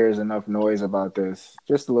maybe if there's enough noise about this,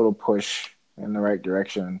 just a little push in the right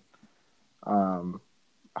direction.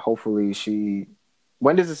 Hopefully she.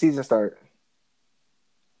 When does the season start?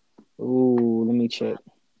 Ooh, let me check.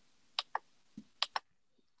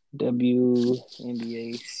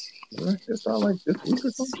 WNBA. It's not like this week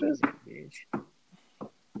or some shit.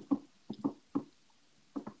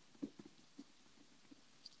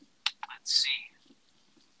 Let's see.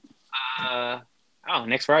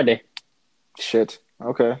 Next Friday. Shit.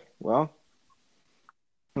 Okay. Well.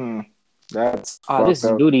 That's this is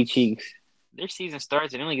up. booty cheeks. Their season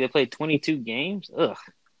starts and they only get to play 22 games. Ugh.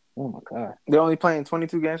 Oh my god. They're only playing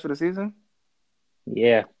 22 games for the season?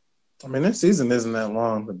 Yeah. I mean, their season isn't that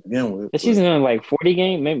long to begin with. The season only like 40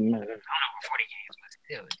 games, maybe. I don't know, 40 games, but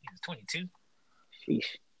still, it's 22.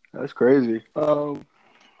 Sheesh. That's crazy.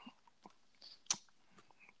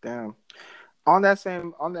 Damn. On that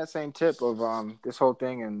same tip of this whole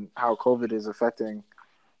thing and how COVID is affecting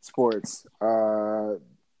sports,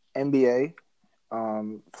 NBA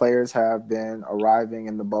players have been arriving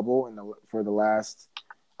in the bubble for the last,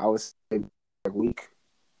 I would say, a week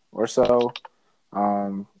or so.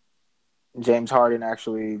 James Harden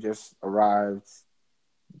actually just arrived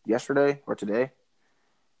yesterday or today.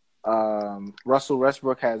 Russell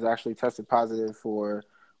Westbrook has actually tested positive for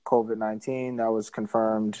COVID-19. That was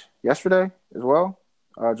confirmed yesterday as well,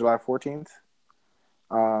 July 14th.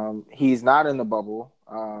 He's not in the bubble,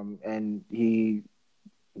 and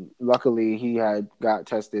luckily he had got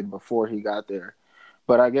tested before he got there.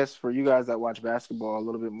 But I guess for you guys that watch basketball a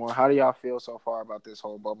little bit more, how do y'all feel so far about this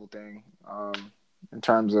whole bubble thing in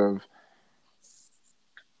terms of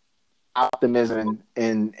optimism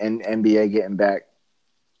in NBA getting back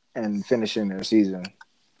and finishing their season?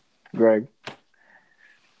 Greg?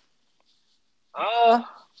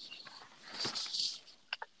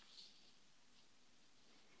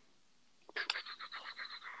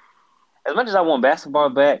 As much as I want basketball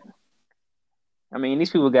back, I mean,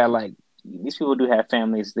 these people do have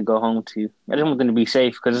families to go home to. I just want them to be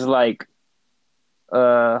safe because it's like,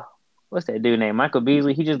 what's that dude named Michael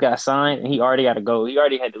Beasley? He just got signed and he already got to go. He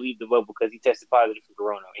already had to leave the bubble because he tested positive for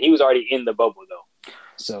corona. He was already in the bubble though.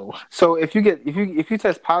 So if you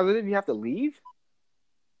test positive, you have to leave?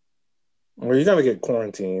 Well, you gotta get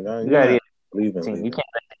quarantined. You gotta leave. You can't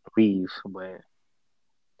leave, but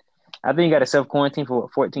I think you got to self quarantine for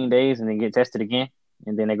 14 days and then get tested again,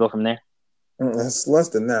 and then they go from there. It's less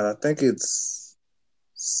than that. I think it's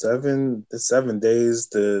 7 days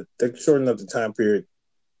they shorten up the time period.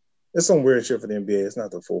 It's some weird shit for the NBA. It's not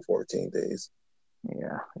the full 14 days.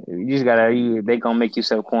 Yeah, you just they gonna make you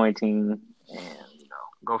self quarantine and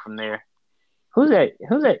go from there. Who's that?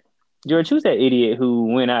 George, who's that idiot who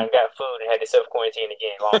went out and got food and had to self quarantine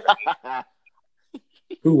again longer?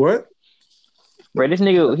 Who what? Bro, this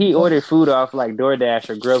nigga, he ordered food off like DoorDash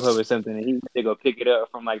or Grubhub or something, and he went to go pick it up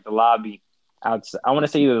from like the lobby outside. I want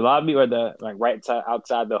to say either the lobby or the like right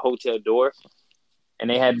outside the hotel door, and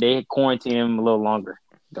they had quarantined him a little longer.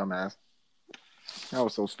 Dumbass. That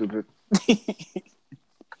was so stupid.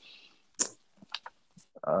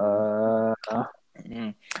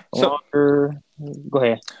 Go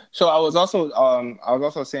ahead. So I was also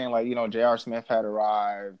saying, like, J.R. Smith had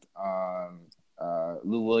arrived,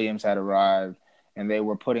 Lou Williams had arrived, and they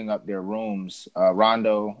were putting up their rooms.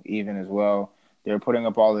 Rondo even as well. They were putting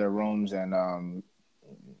up all their rooms, and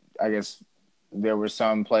I guess there were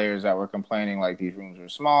some players that were complaining like these rooms are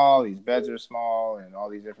small, these beds are small, and all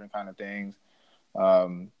these different kind of things.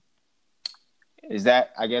 Is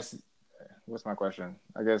that, I guess, what's my question?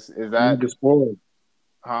 I guess is Some that niggas spoiled.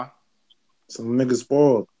 huh? Some niggas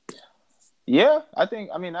spoiled. Yeah,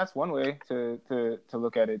 I mean that's one way to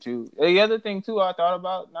look at it too. The other thing too I thought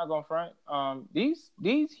about, not going front, these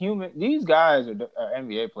guys are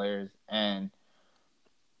NBA players, and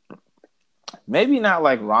maybe not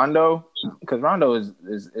like Rondo, because Rondo is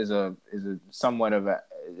a somewhat of a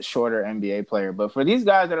shorter NBA player, but for these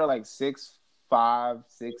guys that are like 6'5",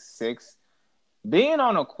 6'6", being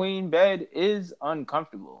on a queen bed is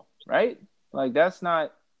uncomfortable, right? Like that's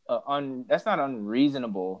not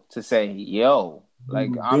unreasonable to say, yo, like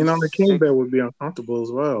I'm Being on the king sick. bed would be uncomfortable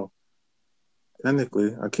as well.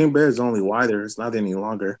 Technically, a king bed is only wider. It's not any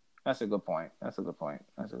longer. That's a good point. I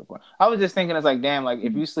was just thinking, it's like, damn, like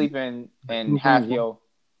if you sleep in half your.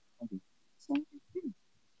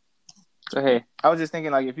 Go ahead. I was just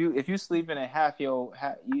thinking, like if you sleep in a half your,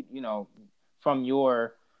 you know, from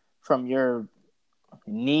your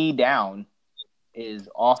knee down is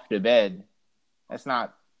off the bed. That's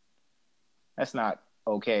not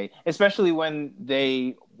okay. Especially when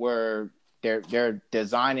they're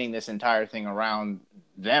designing this entire thing around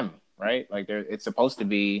them, right? Like it's supposed to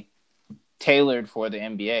be tailored for the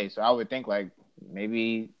NBA. So I would think like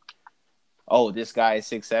maybe, oh, this guy is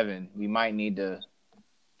 6'7". We might need to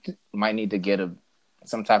get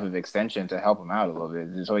some type of extension to help him out a little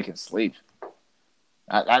bit so he can sleep.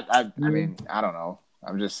 I mean, I don't know.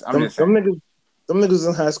 I'm just saying. Some niggas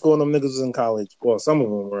in high school and them niggas in college. Well, some of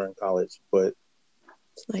them were in college, but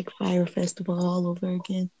It's like Fire Festival all over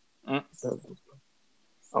again. I'm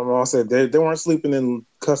all said they weren't sleeping in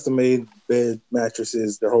custom made bed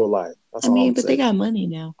mattresses their whole life. That's all I'm but saying. they got money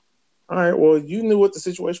now. All right, well, you knew what the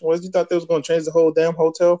situation was. You thought they was going to change the whole damn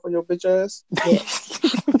hotel for your bitch ass?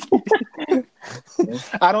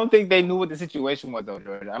 I don't think they knew what the situation was, though,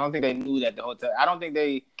 George. I don't think they knew that the hotel. I don't think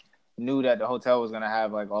they knew that the hotel was going to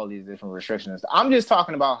have like all these different restrictions. I'm just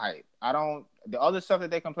talking about hype. The other stuff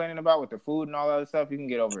that they're complaining about with the food and all that other stuff, you can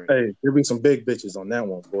get over it. Hey, there be some big bitches on that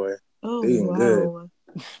one, boy. Oh, they eating good.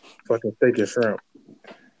 Fucking steak and shrimp.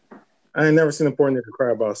 I ain't never seen a poor nigga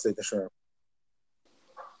cry about steak and shrimp.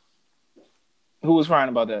 Who was crying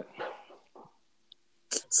about that?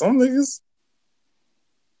 Some niggas.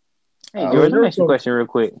 Hey, George, let me ask you a question real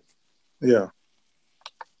quick. Yeah.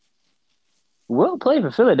 Wilt play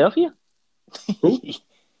for Philadelphia? Who?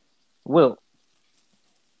 Wilt.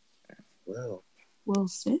 Well.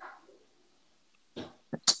 Wilson.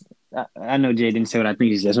 I know Jay didn't say what I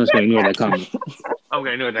think she said. So I'm just going to ignore that comment. I'm going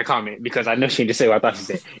to ignore that comment because I know she didn't say what I thought she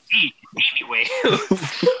said. Anyway.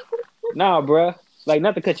 Nah, bruh. Like,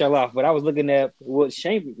 not to cut y'all off, but I was looking at Wilt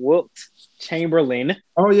Chamberlain.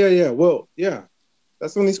 Oh, yeah. Wilt, yeah.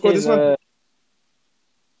 That's when he scored his 100.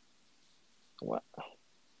 What?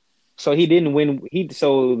 So he didn't win.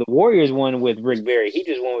 So the Warriors won with Rick Barry. He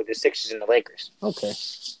just won with the Sixers and the Lakers. Okay.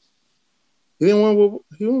 He didn't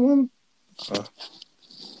win?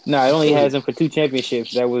 No, it only has him for 2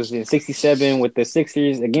 championships. That was in 67 with the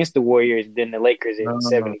Sixers against the Warriors, then the Lakers in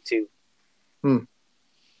 72.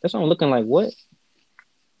 That's what I'm looking like. What?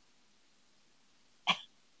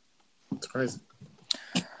 That's crazy.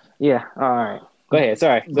 Yeah. All right. Go ahead.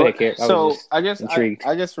 Sorry. Go ahead, Kit. So I guess intrigued.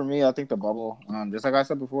 I guess for me, I think the bubble. Just like I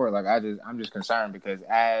said before, like I'm just concerned because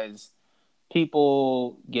as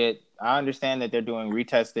people I understand that they're doing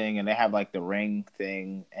retesting and they have like the ring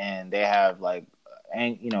thing and they have like,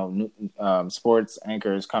 sports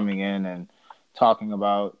anchors coming in and talking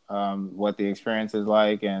about what the experience is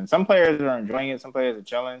like, and some players are enjoying it, some players are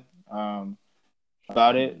chilling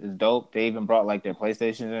about it. It's dope. They even brought like their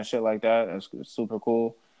PlayStations and shit like that. That's super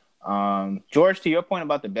cool. George, to your point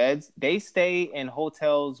about the beds, they stay in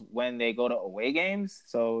hotels when they go to away games,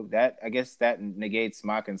 so that I guess that negates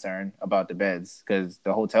my concern about the beds because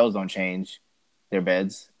the hotels don't change their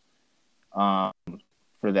beds for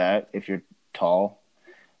that if you're tall.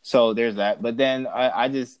 So there's that. But then I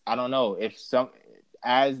don't know if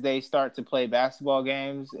as they start to play basketball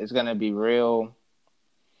games, it's gonna be real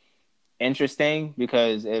interesting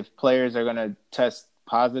because if players are gonna test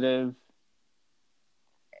positive,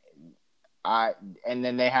 and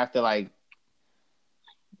then they have to like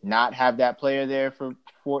not have that player there for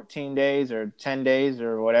 14 days or 10 days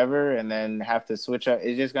or whatever, and then have to switch up.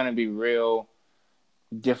 It's just gonna be real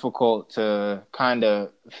difficult to kind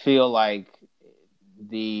of feel like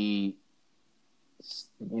the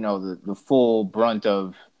full brunt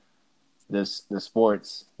of the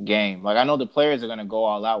sports game. Like I know the players are going to go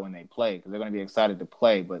all out when they play because they're going to be excited to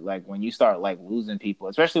play, but like when you start like losing people,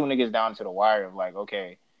 especially when it gets down to the wire of like,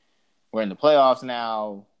 okay, we're in the playoffs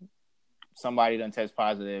now, somebody done test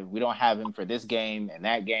positive, we don't have him for this game and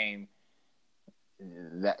that game,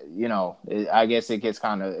 that I guess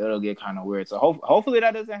it'll get kind of weird. So hopefully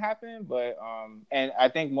that doesn't happen. But and I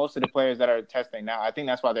think most of the players that are testing now, I think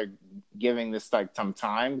that's why they're giving this like some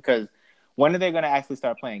time, because when are they going to actually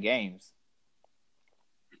start playing games?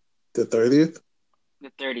 The 30th.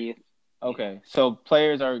 The 30th. Okay, so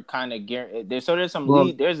players are kind of there's some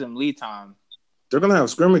lead time. They're gonna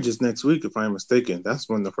have scrimmages next week, if I'm mistaken. That's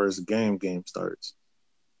when the first game starts.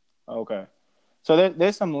 Okay, so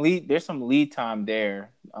there's some lead time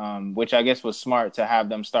there, which I guess was smart to have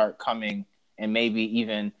them start coming, and maybe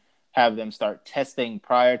even have them start testing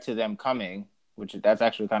prior to them coming, which that's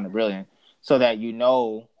actually kind of brilliant, so that you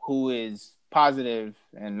know who is positive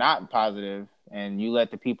and not positive, and you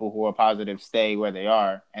let the people who are positive stay where they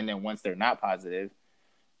are, and then once they're not positive,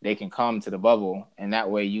 they can come to the bubble, and that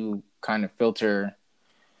way you kind of filter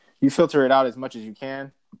it out as much as you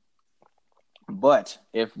can. But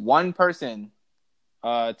if one person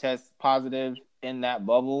tests positive in that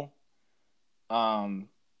bubble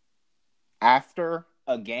after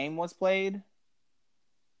a game was played,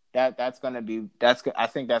 I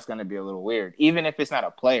think that's gonna be a little weird. Even if it's not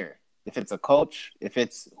a player, if it's a coach, if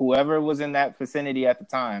it's whoever was in that vicinity at the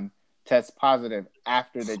time tests positive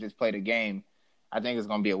after they just played a game, I think it's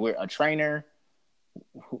gonna be a trainer,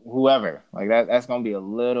 whoever, like that. That's gonna be a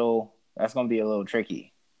little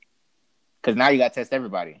tricky, because now you got to test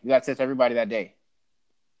everybody. You got to test everybody that day.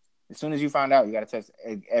 As soon as you find out, you got to test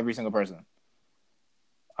every single person.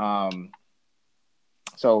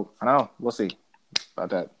 So I don't know. We'll see about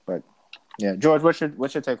that. But yeah, George, what's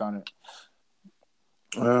your take on it?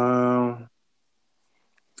 I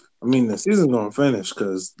mean, the season's gonna finish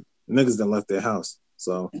because niggas done left their house.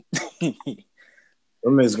 So them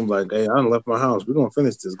niggas gonna be like, "Hey, I done left my house. We're gonna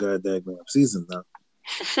finish this goddamn season now."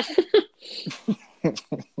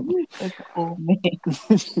 Oh man.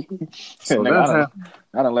 So I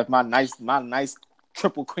done left my nice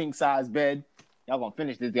triple king size bed. Y'all gonna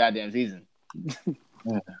finish this goddamn season.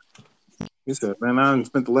 Yeah. He said, "Man, I done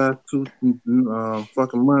spent the last 2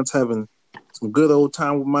 fucking months having some good old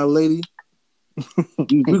time with my lady.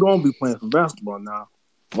 We gonna be playing some basketball now."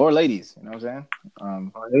 Or ladies, you know what I'm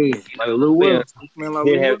saying? Hey, like Lil Will. Man, like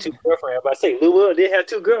Did Lil have Will. 2 girlfriends. I say Lil Will did have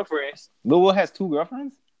 2 girlfriends. Lil Will has 2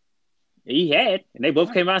 girlfriends? He had, and they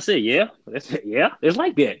both came out and said, "Yeah, it's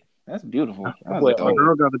like that." That's beautiful. That's My dope.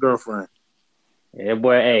 girl got a girlfriend. Yeah,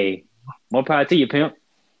 boy. Hey, more power to you, pimp.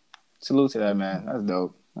 Salute to that, man. That's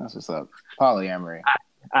dope. That's what's up. Polyamory.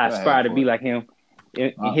 I Go aspire ahead to for be it. like him.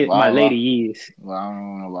 Wow. My lady years. Well, I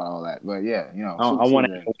don't know about all that, but yeah, I want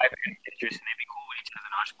to have salute a wife and interest, and they be cool with each other.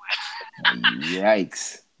 Yikes.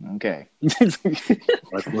 Okay.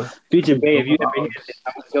 Like what? Future babe, if you ever hear this,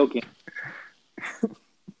 I was joking.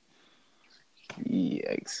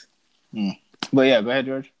 Yikes. But yeah, go ahead,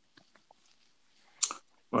 George.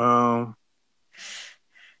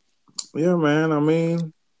 Yeah, man. I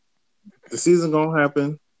mean, the season gonna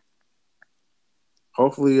happen.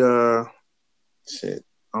 Hopefully, shit.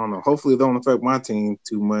 I don't know. Hopefully, it don't affect my team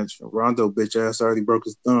too much. Rondo bitch ass already broke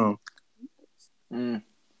his thumb. He'll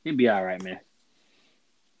be all right, man.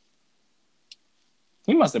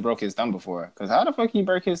 He must have broke his thumb before, because how the fuck he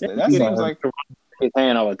broke his thumb? That Yeah. seems like He's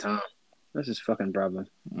playing all the time. That's his fucking problem.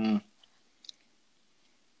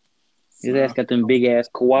 His ass got them big ass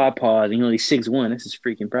Kawhi paws, and he's only 6'1". That's his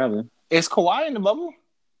freaking problem. Is Kawhi in the bubble?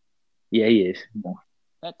 Yeah, he is.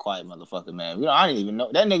 That quiet motherfucker, man. I didn't even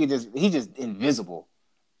know that nigga. He just invisible.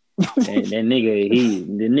 that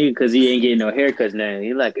nigga, because he ain't getting no haircuts now.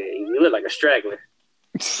 He look like a straggler.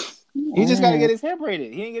 He just got to get his hair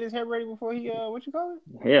braided. He didn't get his hair braided before he what you call it?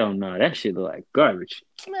 Hell no, that shit look like garbage.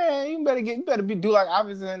 Man, you better do like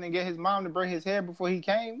Iverson and get his mom to braid his hair before he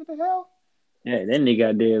came. What the hell? Yeah, that nigga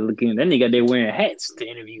out there wearing hats to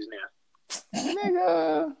interviews now.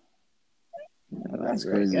 Nigga. That's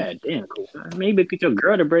crazy. God damn, cool. Maybe get your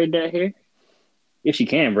girl to braid that hair. If she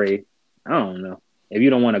can braid. I don't know. If you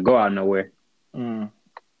don't want to go out nowhere.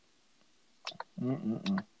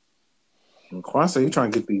 Kwasi, you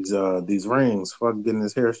trying to get these rings? Fuck getting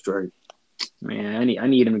his hair straight. Man, I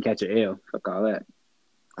need him to catch an L. Fuck all that.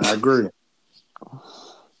 I agree.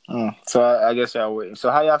 So I guess y'all wait. So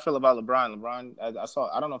how y'all feel about LeBron? LeBron, I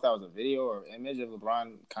don't know if that was a video or image of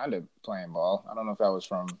LeBron kind of playing ball. I don't know if that was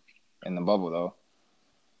from in the bubble though.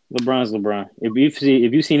 LeBron's LeBron. If you've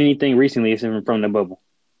seen anything recently, it's from the bubble.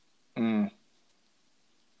 Okay.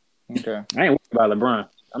 I ain't worried about LeBron.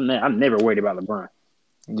 I'm never worried about LeBron.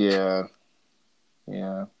 Yeah.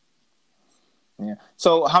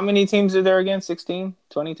 So how many teams are there again? 16?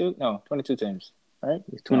 22? No, 22 teams, right?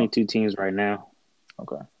 There's 22 teams right now.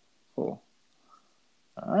 Okay, cool.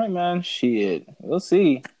 All right, man. Shit. We'll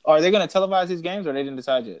see. Are they going to televise these games or they didn't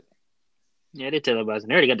decide yet? Yeah, they televising.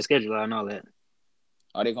 They already got the schedule out and all that.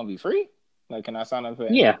 Are they gonna be free? Like, can I sign up for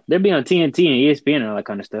it? Yeah, they'll be on TNT and ESPN and all that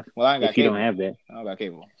kind of stuff. Well, I ain't got If you cable. don't have that, I don't got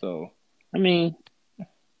cable, so I mean,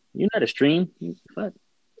 you're not a stream. Fuck.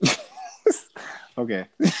 okay.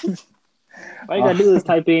 All you gotta do is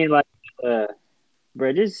type in like,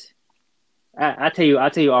 bro. Just I tell you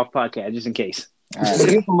off podcast just in case. All Just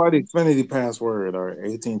right. get somebody Xfinity password or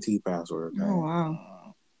AT&T password. Oh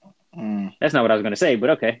wow. That's not what I was gonna say, but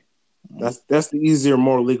okay. That's the easier,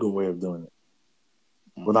 more legal way of doing it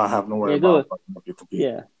without having to worry Yeah, go about fucking up your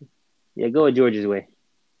computer. Yeah, go with George's way.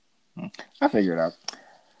 I figured it out.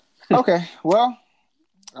 Okay, well,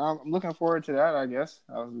 I'm looking forward to that. I guess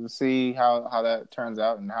I'll see how that turns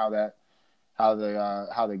out and how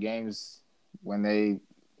the games when they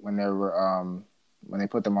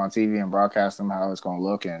put them on TV and broadcast them, how it's going to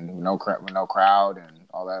look, and with no crowd and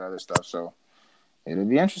all that other stuff. So it'll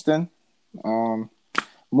be interesting.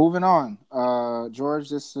 Moving on, George,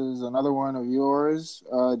 this is another one of yours.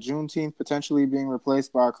 Juneteenth potentially being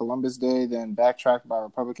replaced by Columbus Day, then backtracked by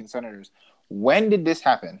Republican senators. When did this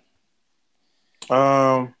happen?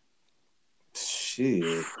 Shit.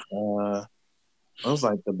 It was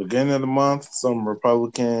like the beginning of the month. Some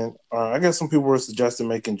Republican, I guess some people were suggesting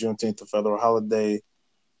making Juneteenth a federal holiday,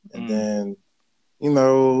 and then,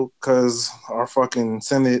 because our fucking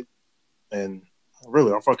Senate and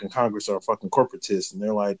really our fucking Congress are fucking corporatists, and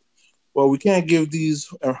they're like, well, we can't give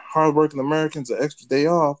these hardworking Americans an extra day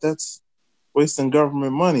off. That's wasting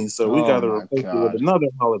government money. So we got to replace it with another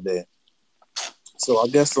holiday. So I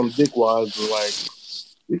guess some dickwads were like,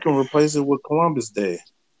 we can replace it with Columbus Day.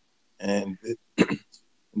 And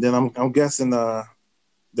then I'm guessing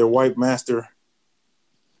their white master,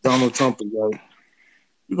 Donald Trump, is like,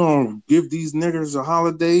 we're going to give these niggers a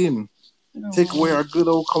holiday and take away our good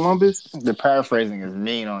old Columbus. The paraphrasing is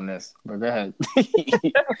mean on this, but go ahead.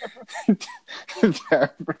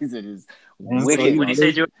 Paraphrasing is wicked. When you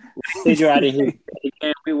said you're out of here,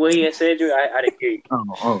 when you said you're out of here.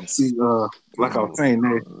 See, like I was saying,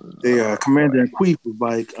 they Commander in Chief was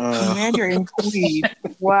like, Commander in Chief.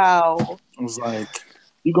 Wow. I was like,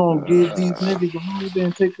 you gonna give these niggas a holiday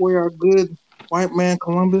and take away our good white man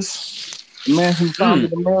Columbus, the man who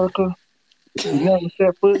founded America? You never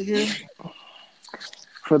set foot here.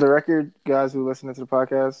 For the record, guys who listen to the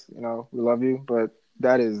podcast, we love you, but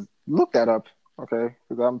look that up, okay?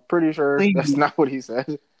 Because I'm pretty sure that's not what he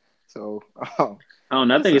said. So, I don't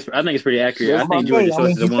know. I think it's pretty accurate. I think George's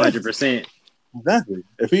sources are 100%. Exactly.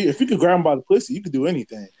 If you could grab him by the pussy, you could do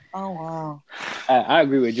anything. Oh wow. I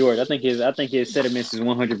agree with George. I think his sentiments is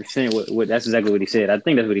 100%. That's exactly what he said. I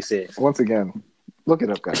think that's what he said. Once again, look it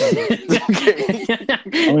up, guys.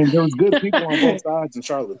 I mean, there was good people on both sides in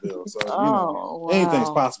Charlottesville, so anything's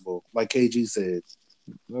possible. Like KG said,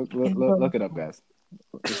 look it up, guys.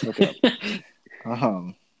 Just look it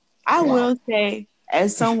up. I will say,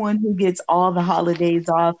 as someone who gets all the holidays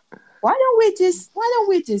off, why don't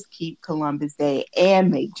we just keep Columbus Day and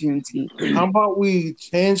make Juneteenth? How about we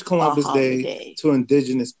change Columbus Day to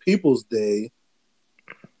Indigenous Peoples Day?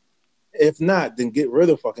 If not, then get rid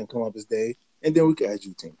of fucking Columbus Day, and then we can add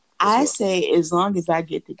Juneteenth. I say as long as I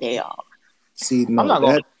get the day off. See, no,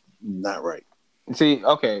 that's not right. See,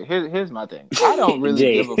 okay, here's my thing. I don't really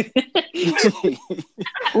give a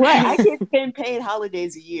What? I get 10 paid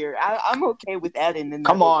holidays a year. I'm okay with that.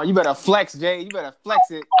 Come on, you better flex, Jay. You better flex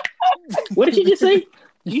it. What did you just say?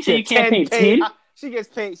 You said you can't pay 10? She gets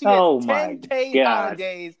paid. She gets 10 paid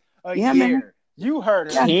holidays a year. Man. You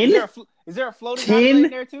heard her. 10? Is there a floating holiday in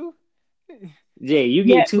there too? Jay, you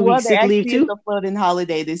get 2 weeks sick leave too? A floating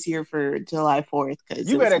holiday this year for July 4th.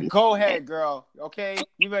 You better go ahead, girl. Okay,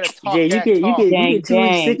 you better talk. Jay, you get 2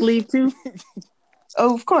 weeks sick leave too?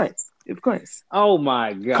 Oh, of course. Oh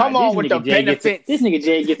my god! Come on with the benefits. This nigga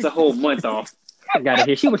Jay gets a whole month off. I gotta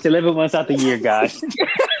hear. She works 11 months out the year, guys.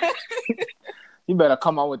 You better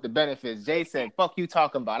come on with the benefits. Jay said, "Fuck you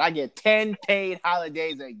talking about? I get 10 paid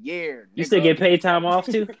holidays a year." You still get paid time off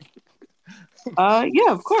too? Yeah,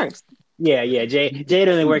 of course. Yeah. Jay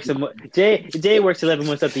only works Jay works 11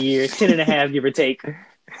 months out the year, 10 and a half, give or take.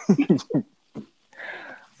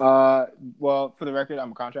 Well, for the record,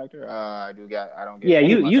 I'm a contractor. I don't get. Yeah,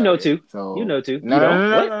 you know too. So you know too. No.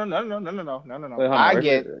 Wait,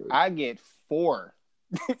 I get 4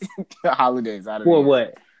 holidays out of for the year.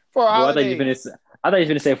 What? 4 holidays. I thought you were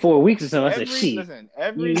gonna say 4 weeks or something. I said, shit. Listen,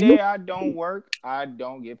 every day I don't work, I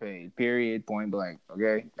don't get paid. Period. Point blank.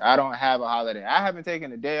 Okay. I don't have a holiday. I haven't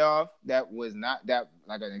taken a day off that was not that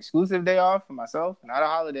like an exclusive day off for myself, not a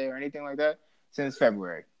holiday or anything like that, since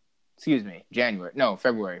February. Excuse me,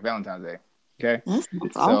 February, Valentine's Day. Okay. That's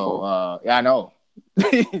awful. So, yeah, I know.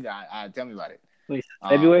 Tell me about it. Wait,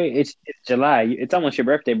 February? It's July. It's almost your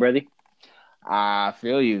birthday, brother. I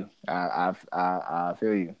feel you. I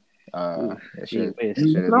feel you. That shit It's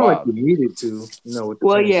is not like wild. you needed to, you know. With the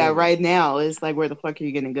Well, yeah, pandemic. right now it's like, where the fuck are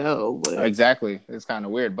you gonna go? But Exactly. It's kind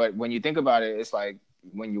of weird, but when you think about it, it's like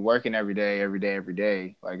when you're working every day,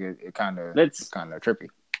 like it kind of it's kind of trippy.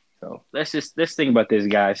 So let's think about this,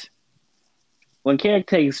 guys. When Carrick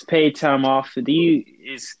takes paid time off,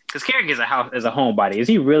 because Carrick is a homebody. Is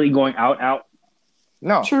he really going out?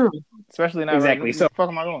 no, true. especially not exactly. Right, so, the fuck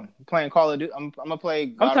am I going? Playing Call of Duty. I'm gonna play.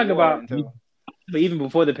 God I'm talking of War about, until... but even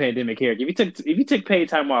before the pandemic, Carrick, if you took paid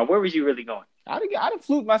time off, where was you really going? I'd have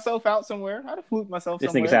flute myself out somewhere.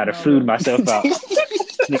 This nigga said I'd have flued myself out.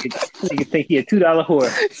 nigga think he a $2 whore.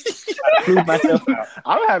 I'd flued myself out.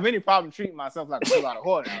 I don't have any problem treating myself like a $2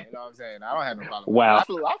 whore now. You know what I'm saying? I don't have no problem. Wow. I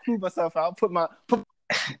flew myself out. Put my on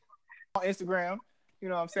Instagram. You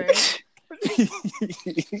know what I'm saying?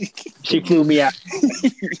 She flew me out.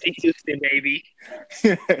 Houston, baby.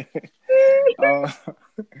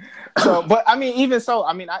 But I mean, even so,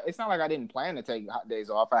 I mean, it's not like I didn't plan to take hot days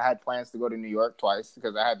off. I had plans to go to New York twice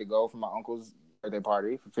because I had to go for my uncle's birthday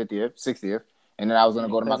party for 50th, 60th, and then I was going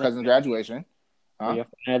to go to my cousin's graduation. Huh?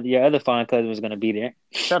 Your other fine cousin was going to be there.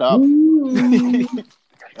 Shut up.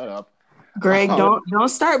 Shut up. Greg, don't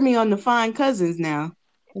start me on the fine cousins now.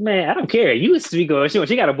 Man, I don't care. You speak of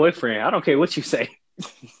she got a boyfriend. I don't care what you say.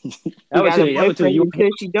 I would tell you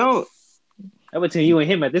because you don't. I would tell you and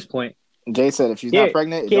him at this point. Jay said if she's not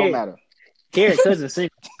pregnant, it don't matter. Carrick cousin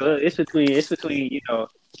single. It's between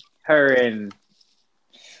her and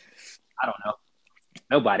I don't know.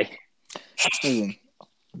 Nobody. Listen,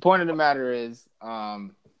 the point of the matter is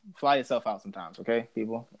fly yourself out sometimes, okay,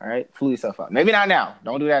 people? All right? Flew yourself out. Maybe not now.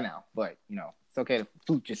 Don't do that now. But, it's okay to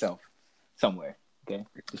flute yourself somewhere, okay?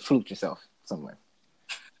 Just flute yourself somewhere.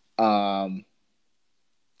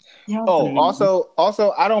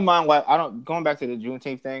 Also, I don't mind going back to the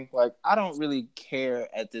Juneteenth thing. Like, I don't really care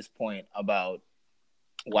at this point about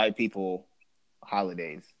white people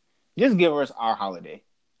holidays. Just give us our holiday.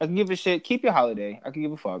 I can give a shit. Keep your holiday. I can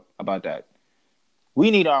give a fuck about that. We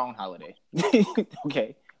need our own holiday.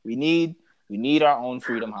 Okay, we need our own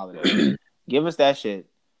freedom holiday. Give us that shit.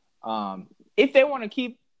 If they want to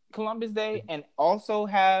keep Columbus Day and also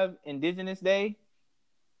have Indigenous Day,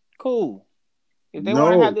 cool. If they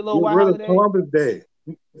want to have the little white holiday, Columbus Day.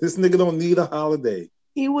 This nigga don't need a holiday.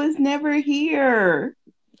 He was never here.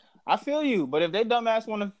 I feel you, but if they dumbass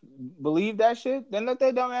want to believe that shit, then let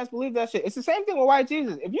their dumbass believe that shit. It's the same thing with white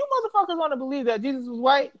Jesus. If you motherfuckers want to believe that Jesus was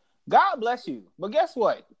white, God bless you. But guess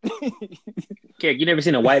what? Carrick, you never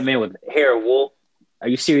seen a white man with hair of wool? Are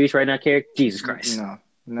you serious right now, Carrick? Jesus Christ. No,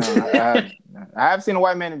 I have seen a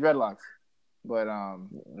white man in dreadlocks. But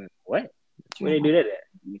what? Where they do that at?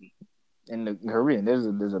 In the Caribbean, there's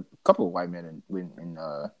a couple of white men in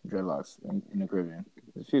dreadlocks in the Caribbean.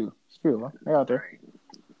 There's a few. Huh? They're out there.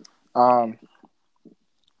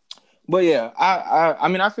 But yeah, I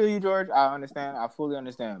mean, I feel you, George. I understand. I fully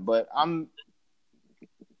understand. But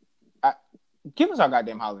give us our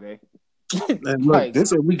goddamn holiday. And look, they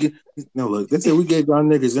said we gave y'all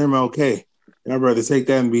niggas MLK. I'd rather take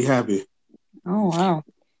that and be happy. Oh wow!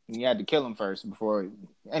 You had to kill him first before.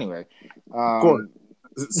 Anyway, of course.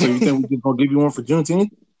 So you think we just gonna give you one for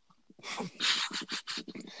Juneteenth?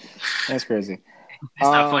 That's crazy. It's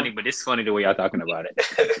not funny, but it's funny the way y'all talking about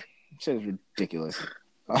it. Shit is ridiculous.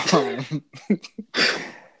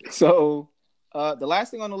 So the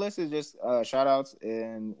last thing on the list is just shout outs,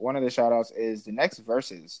 and one of the shout outs is the next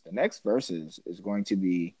verses. The next verses is going to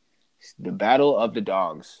be the Battle of the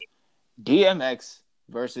Dogs. DMX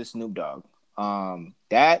versus Snoop Dogg.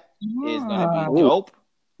 That is gonna be dope.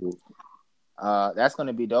 That's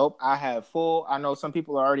gonna be dope. I know some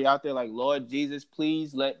people are already out there like, Lord Jesus,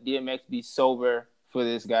 please let DMX be sober for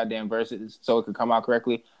this goddamn verses so it could come out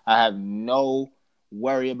correctly. I have no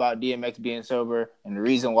worry about DMX being sober, and the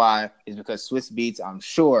reason why is because Swiss Beats, I'm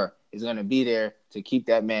sure, is gonna be there to keep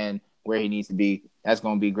that man where he needs to be. That's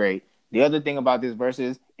gonna be great. The other thing about this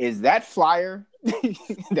verses is that flyer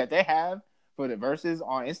that they have for the verses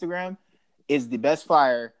on Instagram is the best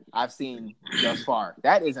flyer I've seen thus far.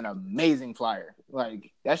 That is an amazing flyer.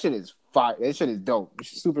 Like, that shit is fire. That shit is dope.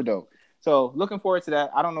 It's super dope. So looking forward to that.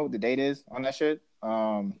 I don't know what the date is on that shit.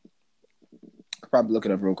 Could probably look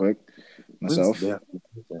it up real quick myself. Yeah.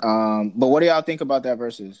 But what do y'all think about that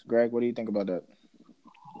versus? Greg, what do you think about that?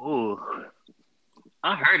 Ooh,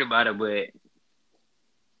 I heard about it, but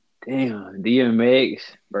damn, DMX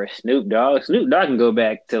versus Snoop Dogg. Snoop Dogg can go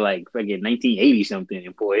back to like fucking 1980 something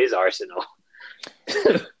and pull his arsenal.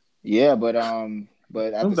 Yeah, but at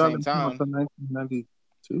the same time,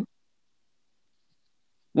 1992.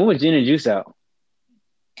 When was Gin and Juice out?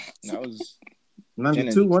 That was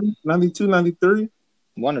 92, 92, 93.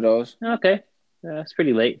 one of those. Okay, it's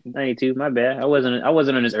pretty late. 92. My bad. I wasn't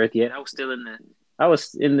on this earth yet. I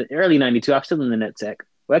was in the early 92. I was still in the nutsack.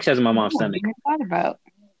 Well, actually, I was in my mom's stomach. What about?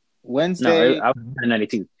 Wednesday. No, I was in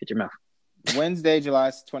 92. Hit your mouth. Wednesday, July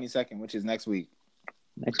 22nd, which is next week.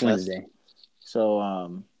 Next Wednesday.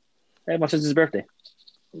 So, Hey, my sister's birthday.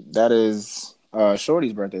 that is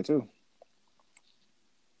Shorty's birthday too.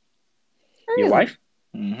 Your wife?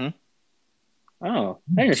 Mm-hmm. Oh,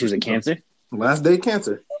 I didn't know she was a Cancer. Last day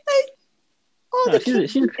Cancer. Oh, No,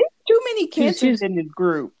 she's too many cancers in this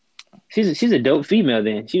group. She's a dope female.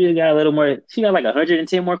 Then she just got a little more. She got like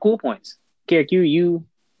 110 more cool points. Kirik,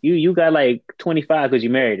 you got like 25 because you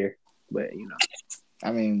married her. But you know,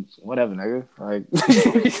 I mean, whatever, nigga. Like,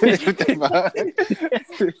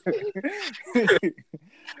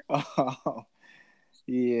 oh,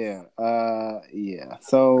 yeah, yeah.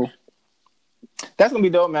 So that's gonna be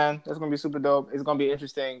dope, man. That's gonna be super dope. It's gonna be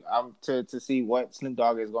interesting to see what Snoop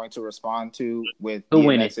Dogg is going to respond to with Who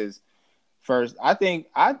win it? DMX's first. I think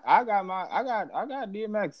I got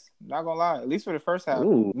DMX. Not gonna lie, at least for the first half.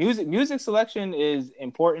 Ooh. Music selection is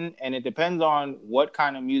important, and it depends on what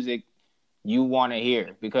kind of music you want to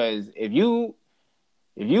hear. Because if you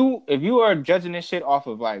are judging this shit off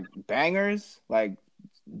of like bangers,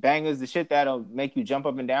 the shit that'll make you jump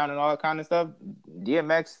up and down and all that kind of stuff,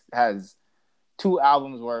 DMX has 2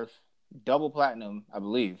 albums worth, double platinum, I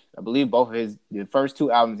believe. I believe both of the first 2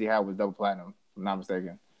 albums he had was double platinum, if I'm not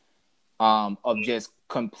mistaken. Of just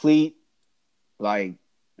complete like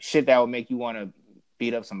shit that would make you want to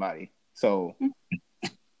beat up somebody. So,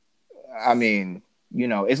 I mean, you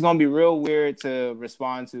know, it's gonna be real weird to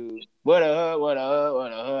respond to what a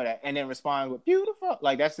hood, and then respond with beautiful.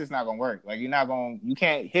 Like that's just not gonna work. Like you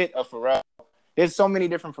can't hit a Pharrell. There's so many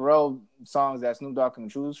different Pharrell songs that Snoop Dogg can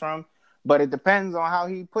choose from, but it depends on how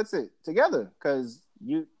he puts it together. Because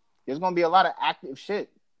there's gonna be a lot of active shit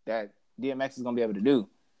that DMX is gonna be able to do.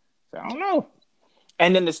 So I don't know.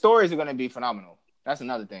 And then the stories are gonna be phenomenal. That's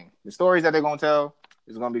another thing. The stories that they're gonna tell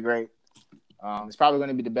is gonna be great. It's probably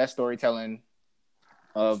gonna be the best storytelling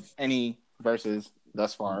of any verses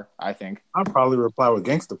thus far, I think. I'll probably reply with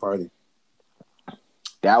Gangsta Party.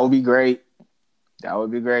 That would be great. That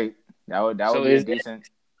would be be a decent.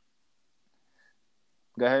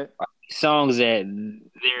 Go ahead. Songs that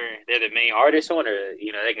they're the main artist on, or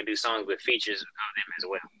you know they can do songs with features of them as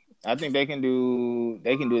well. I think they can do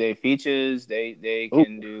their features. They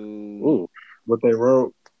can do what they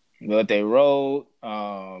wrote.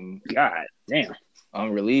 God damn.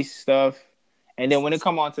 Unreleased stuff. And then when it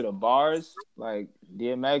come on to the bars, like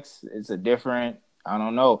DMX, it's a different. I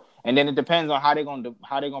don't know. And then it depends on how they gonna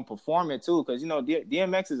perform it too, because you know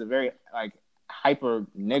DMX is a very like hyper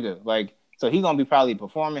nigga. Like so he gonna be probably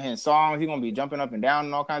performing his songs. He gonna be jumping up and down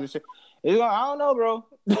and all kinds of shit. I don't know, bro.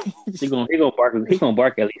 he gonna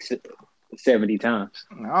bark at least 70 times.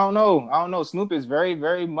 I don't know. Snoop is very,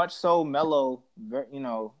 very much so mellow, very, you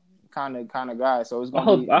know, kind of guy. So it's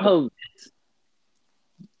gonna I hope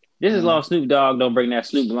this is long Snoop Dogg don't bring that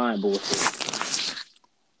Snoop line bullshit.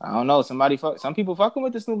 I don't know. Some people fucking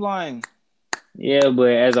with the Snoop line. Yeah,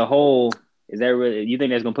 but as a whole, is that really? You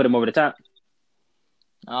think that's gonna put him over the top?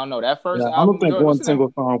 I don't know. That first album, I don't think one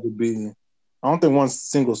single song would be. I don't think one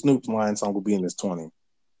single Snoop line song would be in this 20.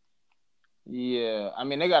 Yeah, I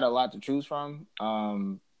mean they got a lot to choose from.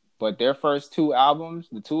 But their first 2 albums,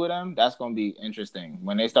 the 2 of them, that's gonna be interesting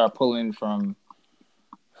when they start pulling from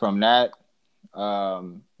that.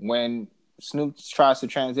 When Snoop tries to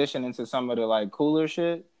transition into some of the like cooler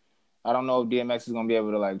shit, I don't know if DMX is gonna be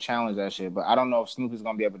able to like challenge that shit, but I don't know if Snoop is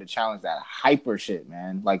gonna be able to challenge that hyper shit,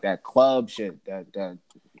 man. Like that club shit, that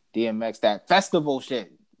DMX, that festival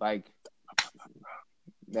shit, like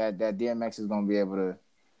that DMX is gonna be able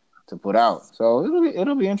to put out. So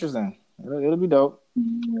it'll be interesting. It'll be dope.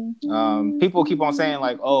 People keep on saying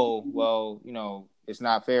like, oh, well, you know, it's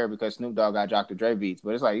not fair because Snoop Dogg got Dr. Dre beats,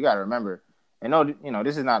 but it's like you gotta remember. And no, you know,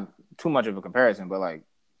 this is not too much of a comparison, but like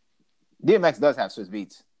DMX does have Swiss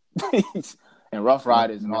beats and Rough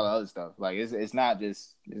Riders and all the other stuff. Like it's not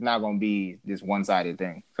gonna be this one-sided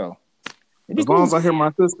thing. So as long as I hear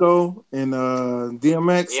my Cisco and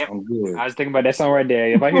DMX, yep. I'm good. I was thinking about that song right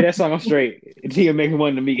there. If I hear that song, I'm straight. DMX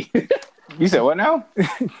one to me. You said what now?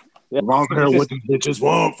 As long as I hear what these bitches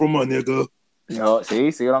want from a nigga. You know,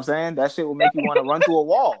 see what I'm saying? That shit will make you want to run through a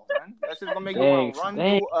wall, man. That shit's gonna make you want to run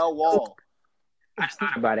through a wall. I just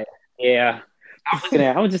thought about it. Yeah.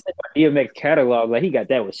 I was just thinking about DMX catalog. Like he got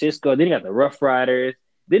that with Cisco, then he got the Rough Riders,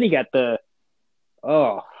 then he got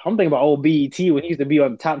I'm thinking about old BET when he used to be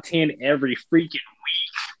on the top 10 every freaking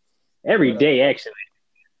week. Every day, actually.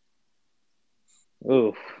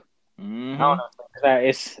 Oof. Mm-hmm. I don't know.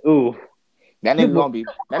 It's ooh. That nigga gonna be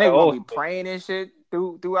Oh. praying and shit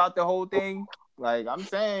throughout the whole thing. Like I'm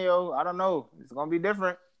saying, yo, I don't know. It's gonna be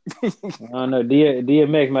different. I don't know.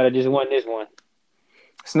 DMX might have just won this one.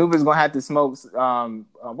 Snoop is gonna have to smoke.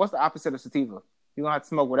 What's the opposite of sativa? You're gonna have to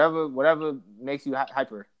smoke whatever makes you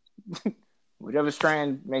hyper. Whichever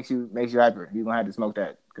strand makes you hyper. You're gonna have to smoke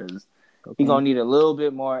that because he gonna need a little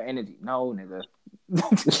bit more energy. No, nigga.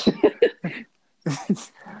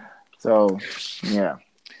 So yeah.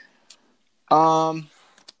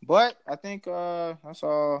 But I think that's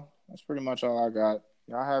all. That's pretty much all I got.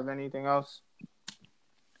 Y'all have anything else?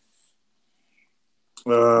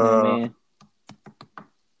 Man.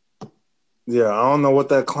 Yeah, I don't know what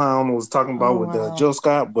that clown was talking about with Jill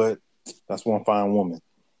Scott, but that's one fine woman.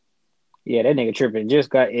 Yeah, that nigga tripping. Jill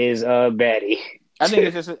Scott is a baddie. I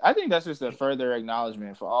think that's just a further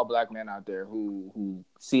acknowledgement for all black men out there who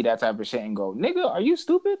see that type of shit and go, nigga, are you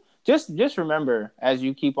stupid? Just remember, as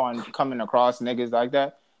you keep on coming across niggas like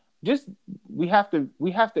that, we have to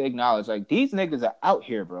acknowledge, like, these niggas are out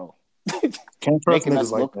here, bro. Can't trust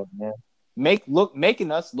niggas like that, man.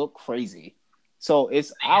 Making us look crazy. So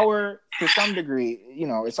it's to some degree,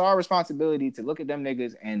 it's our responsibility to look at them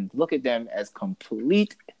niggas and look at them as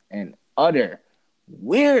complete and utter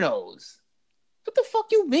weirdos. What the fuck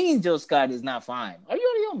you mean Jill Scott is not fine? Are you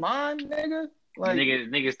out of your mind, nigga? Like,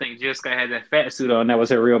 niggas think Jill Scott had that fat suit on. That was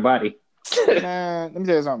her real body. Man, let me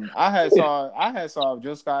tell you something. I had saw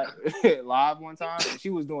Jill Scott live one time, and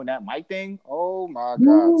she was doing that mic thing. Oh my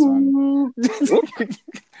god, son!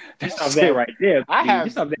 Just stop that right there. I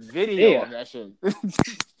have video of that shit.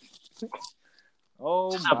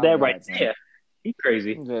 Oh, stop that right there. He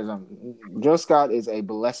crazy. Jill Scott is a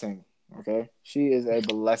blessing. Okay, she is a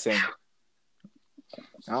blessing.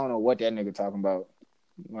 I don't know what that nigga talking about.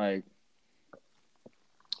 Like,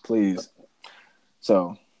 please.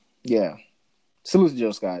 So, yeah. Salute to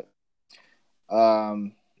Jill Scott.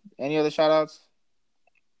 Any other shout outs?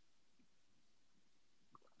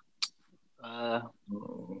 Nah,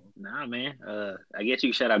 man. I guess you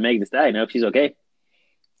can shout out Megan Thee Stallion if she's okay.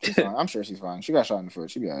 She's fine. I'm sure she's fine. She got shot in the foot.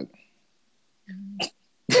 She be all right.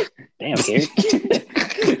 Damn, Kerry.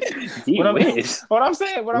 What I'm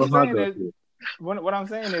saying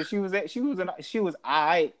is she was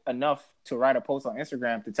alright enough to write a post on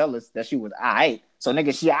Instagram to tell us that she was alright. So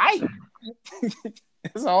nigga, she alright.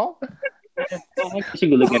 That's all. She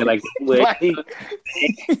could look at it like, Meg,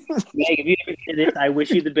 if you ever did this, I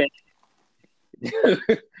wish you the best.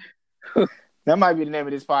 That might be the name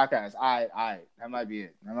of this podcast. Alright. That might be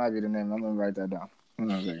it. That might be the name. I'm gonna write that down.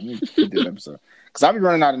 Let me put this episode. Because I'll be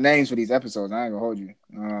running out of names for these episodes. I ain't gonna hold you.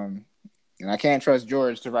 And I can't trust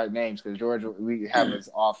George to write names because George, we have us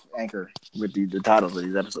off anchor with the titles of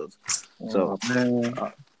these episodes. So,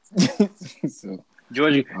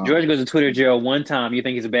 George goes to Twitter jail one time. You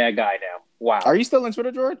think he's a bad guy now? Wow. Are you still in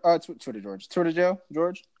Twitter, George? Twitter jail,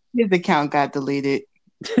 George? His account got deleted.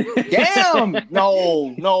 Damn!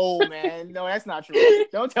 No, man. No, that's not true.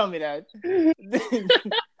 Don't tell me that.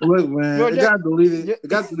 Look, man, George, it got deleted. It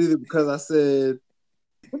got deleted because I said,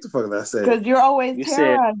 what the fuck did I say? Because you're always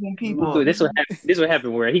terrorizing people. This what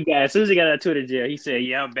happened where he got, as soon as he got out of Twitter jail, he said,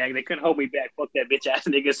 yeah, I'm back. They couldn't hold me back. Fuck that bitch ass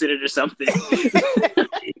nigga, sit it or something.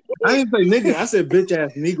 I didn't say nigga. I said bitch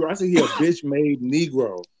ass Negro. I said he a bitch made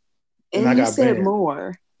Negro. And I got said banned.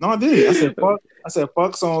 More. No, I did. I said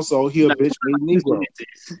fuck so he a bitch made Negro.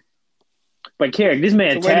 But Carrick, this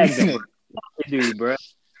man tagged him. Dude, bro.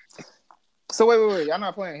 So wait. Y'all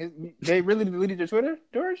not playing. They really deleted your Twitter,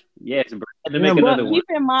 George? Yes, bro. To make another one.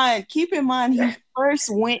 Keep in mind, he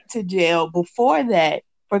first went to jail before that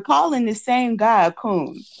for calling the same guy a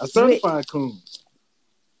coon. A certified coon.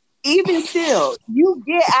 Even still, you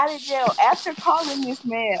get out of jail after calling this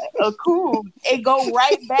man a coon and go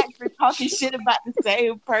right back to talking shit about the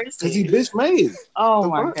same person. Because he bitch made. Oh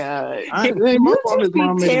my God. It ain't my fault his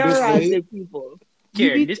mom made bitch made. People.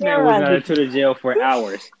 Carrick, this man was out of Twitter jail for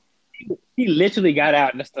hours. He literally got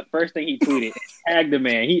out, and that's the first thing he tweeted. Tagged the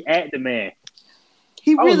man. He at the man.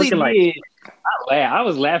 He really did. I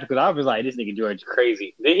was laughing because I was like, "This nigga George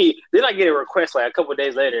crazy." Then I get a request like a couple of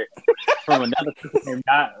days later from another person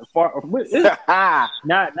not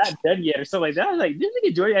done yet or something like that. I was like, "This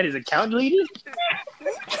nigga George had his account deleted."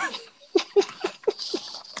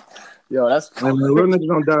 Yo, that's real niggas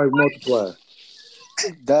don't die multiply.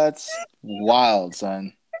 That's wild,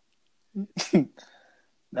 son.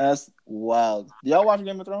 That's wild. Y'all watch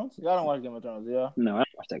Game of Thrones? Y'all don't watch Game of Thrones, yeah? No, I don't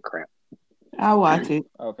watch that crap. I watch it.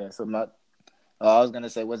 Okay, so not. I was gonna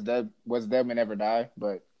say, was Deadman ever die?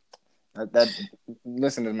 But That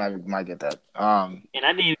listeners might get that. And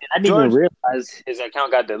I didn't George- even realize his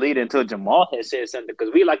account got deleted until Jamal had said something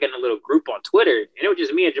because we like in a little group on Twitter and it was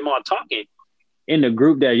just me and Jamal talking in the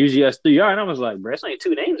group that usually us 3 are, and I was like, bro, it's only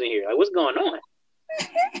 2 names in here. Like, what's going on?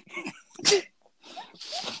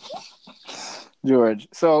 George,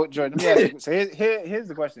 let me ask you. So here's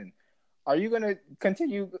the question: are you gonna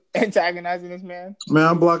continue antagonizing this man? Man,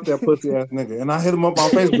 I blocked that pussy ass nigga, and I hit him up on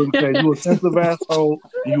Facebook and said, "You a sensitive asshole.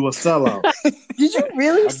 You a sellout." Did you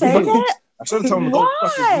really say did. that? I should have told him to go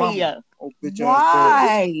fuck his Why? mama. Oh, bitch ass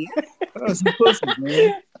Why? boy. That's some pussy,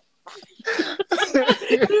 man.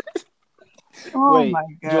 Oh Wait, my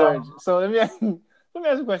god. George. So let me ask you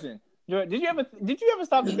a question. George, did you ever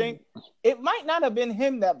stop to think it might not have been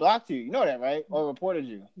him that blocked you? You know that, right? Or reported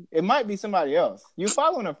you. It might be somebody else. You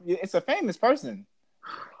following it's a famous person.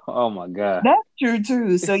 Oh my god. That's true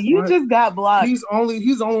too. So you What? just got blocked. He's the only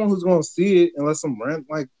one who's gonna see it unless some rant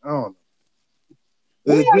like I don't know.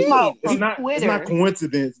 What are you talking about? It's From not it's Twitter. not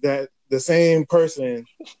coincidence that the same person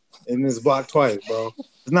in this block twice, bro.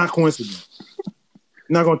 It's not coincidence.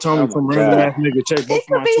 You're not gonna tell me Oh my some God. random ass nigga check both It of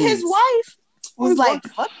my could be his tweets. wife. Was His like,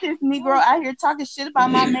 fuck this Negro out here talking shit about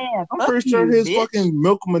my man. I'm Fuck pretty sure you, his bitch. fucking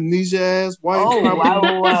milk amnesia ass wife Oh,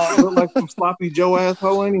 probably wow. look like some sloppy Joe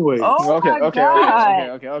asshole anyway. Oh Okay. my God.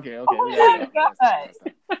 Okay. Oh my God.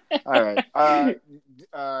 All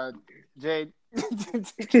right. Jade.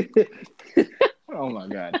 Oh my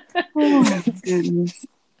God. Oh my goodness.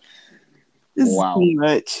 This Wow. is too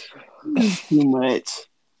much. This is too much.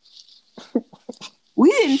 We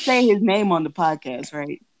didn't say his name on the podcast,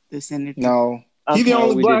 right? The senator. No. He the Okay.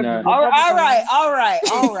 only we black. did not. All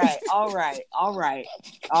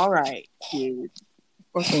right, dude.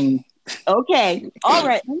 Fucking Okay, all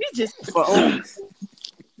right. Let me just. Oh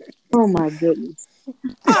my goodness.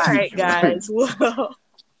 All right, guys. Well,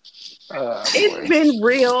 it's been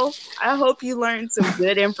real. I hope you learned some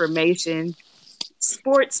good information.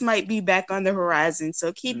 Sports might be back on the horizon,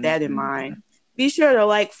 so keep that in mind. Be sure to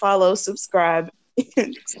like, follow, subscribe,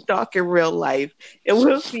 and stalk in real life. And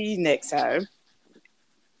we'll see you next time.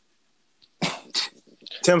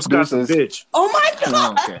 Tim Scott's a bitch. Oh my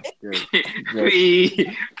God. Okay. Good.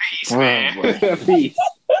 Peace, man. boy. Peace.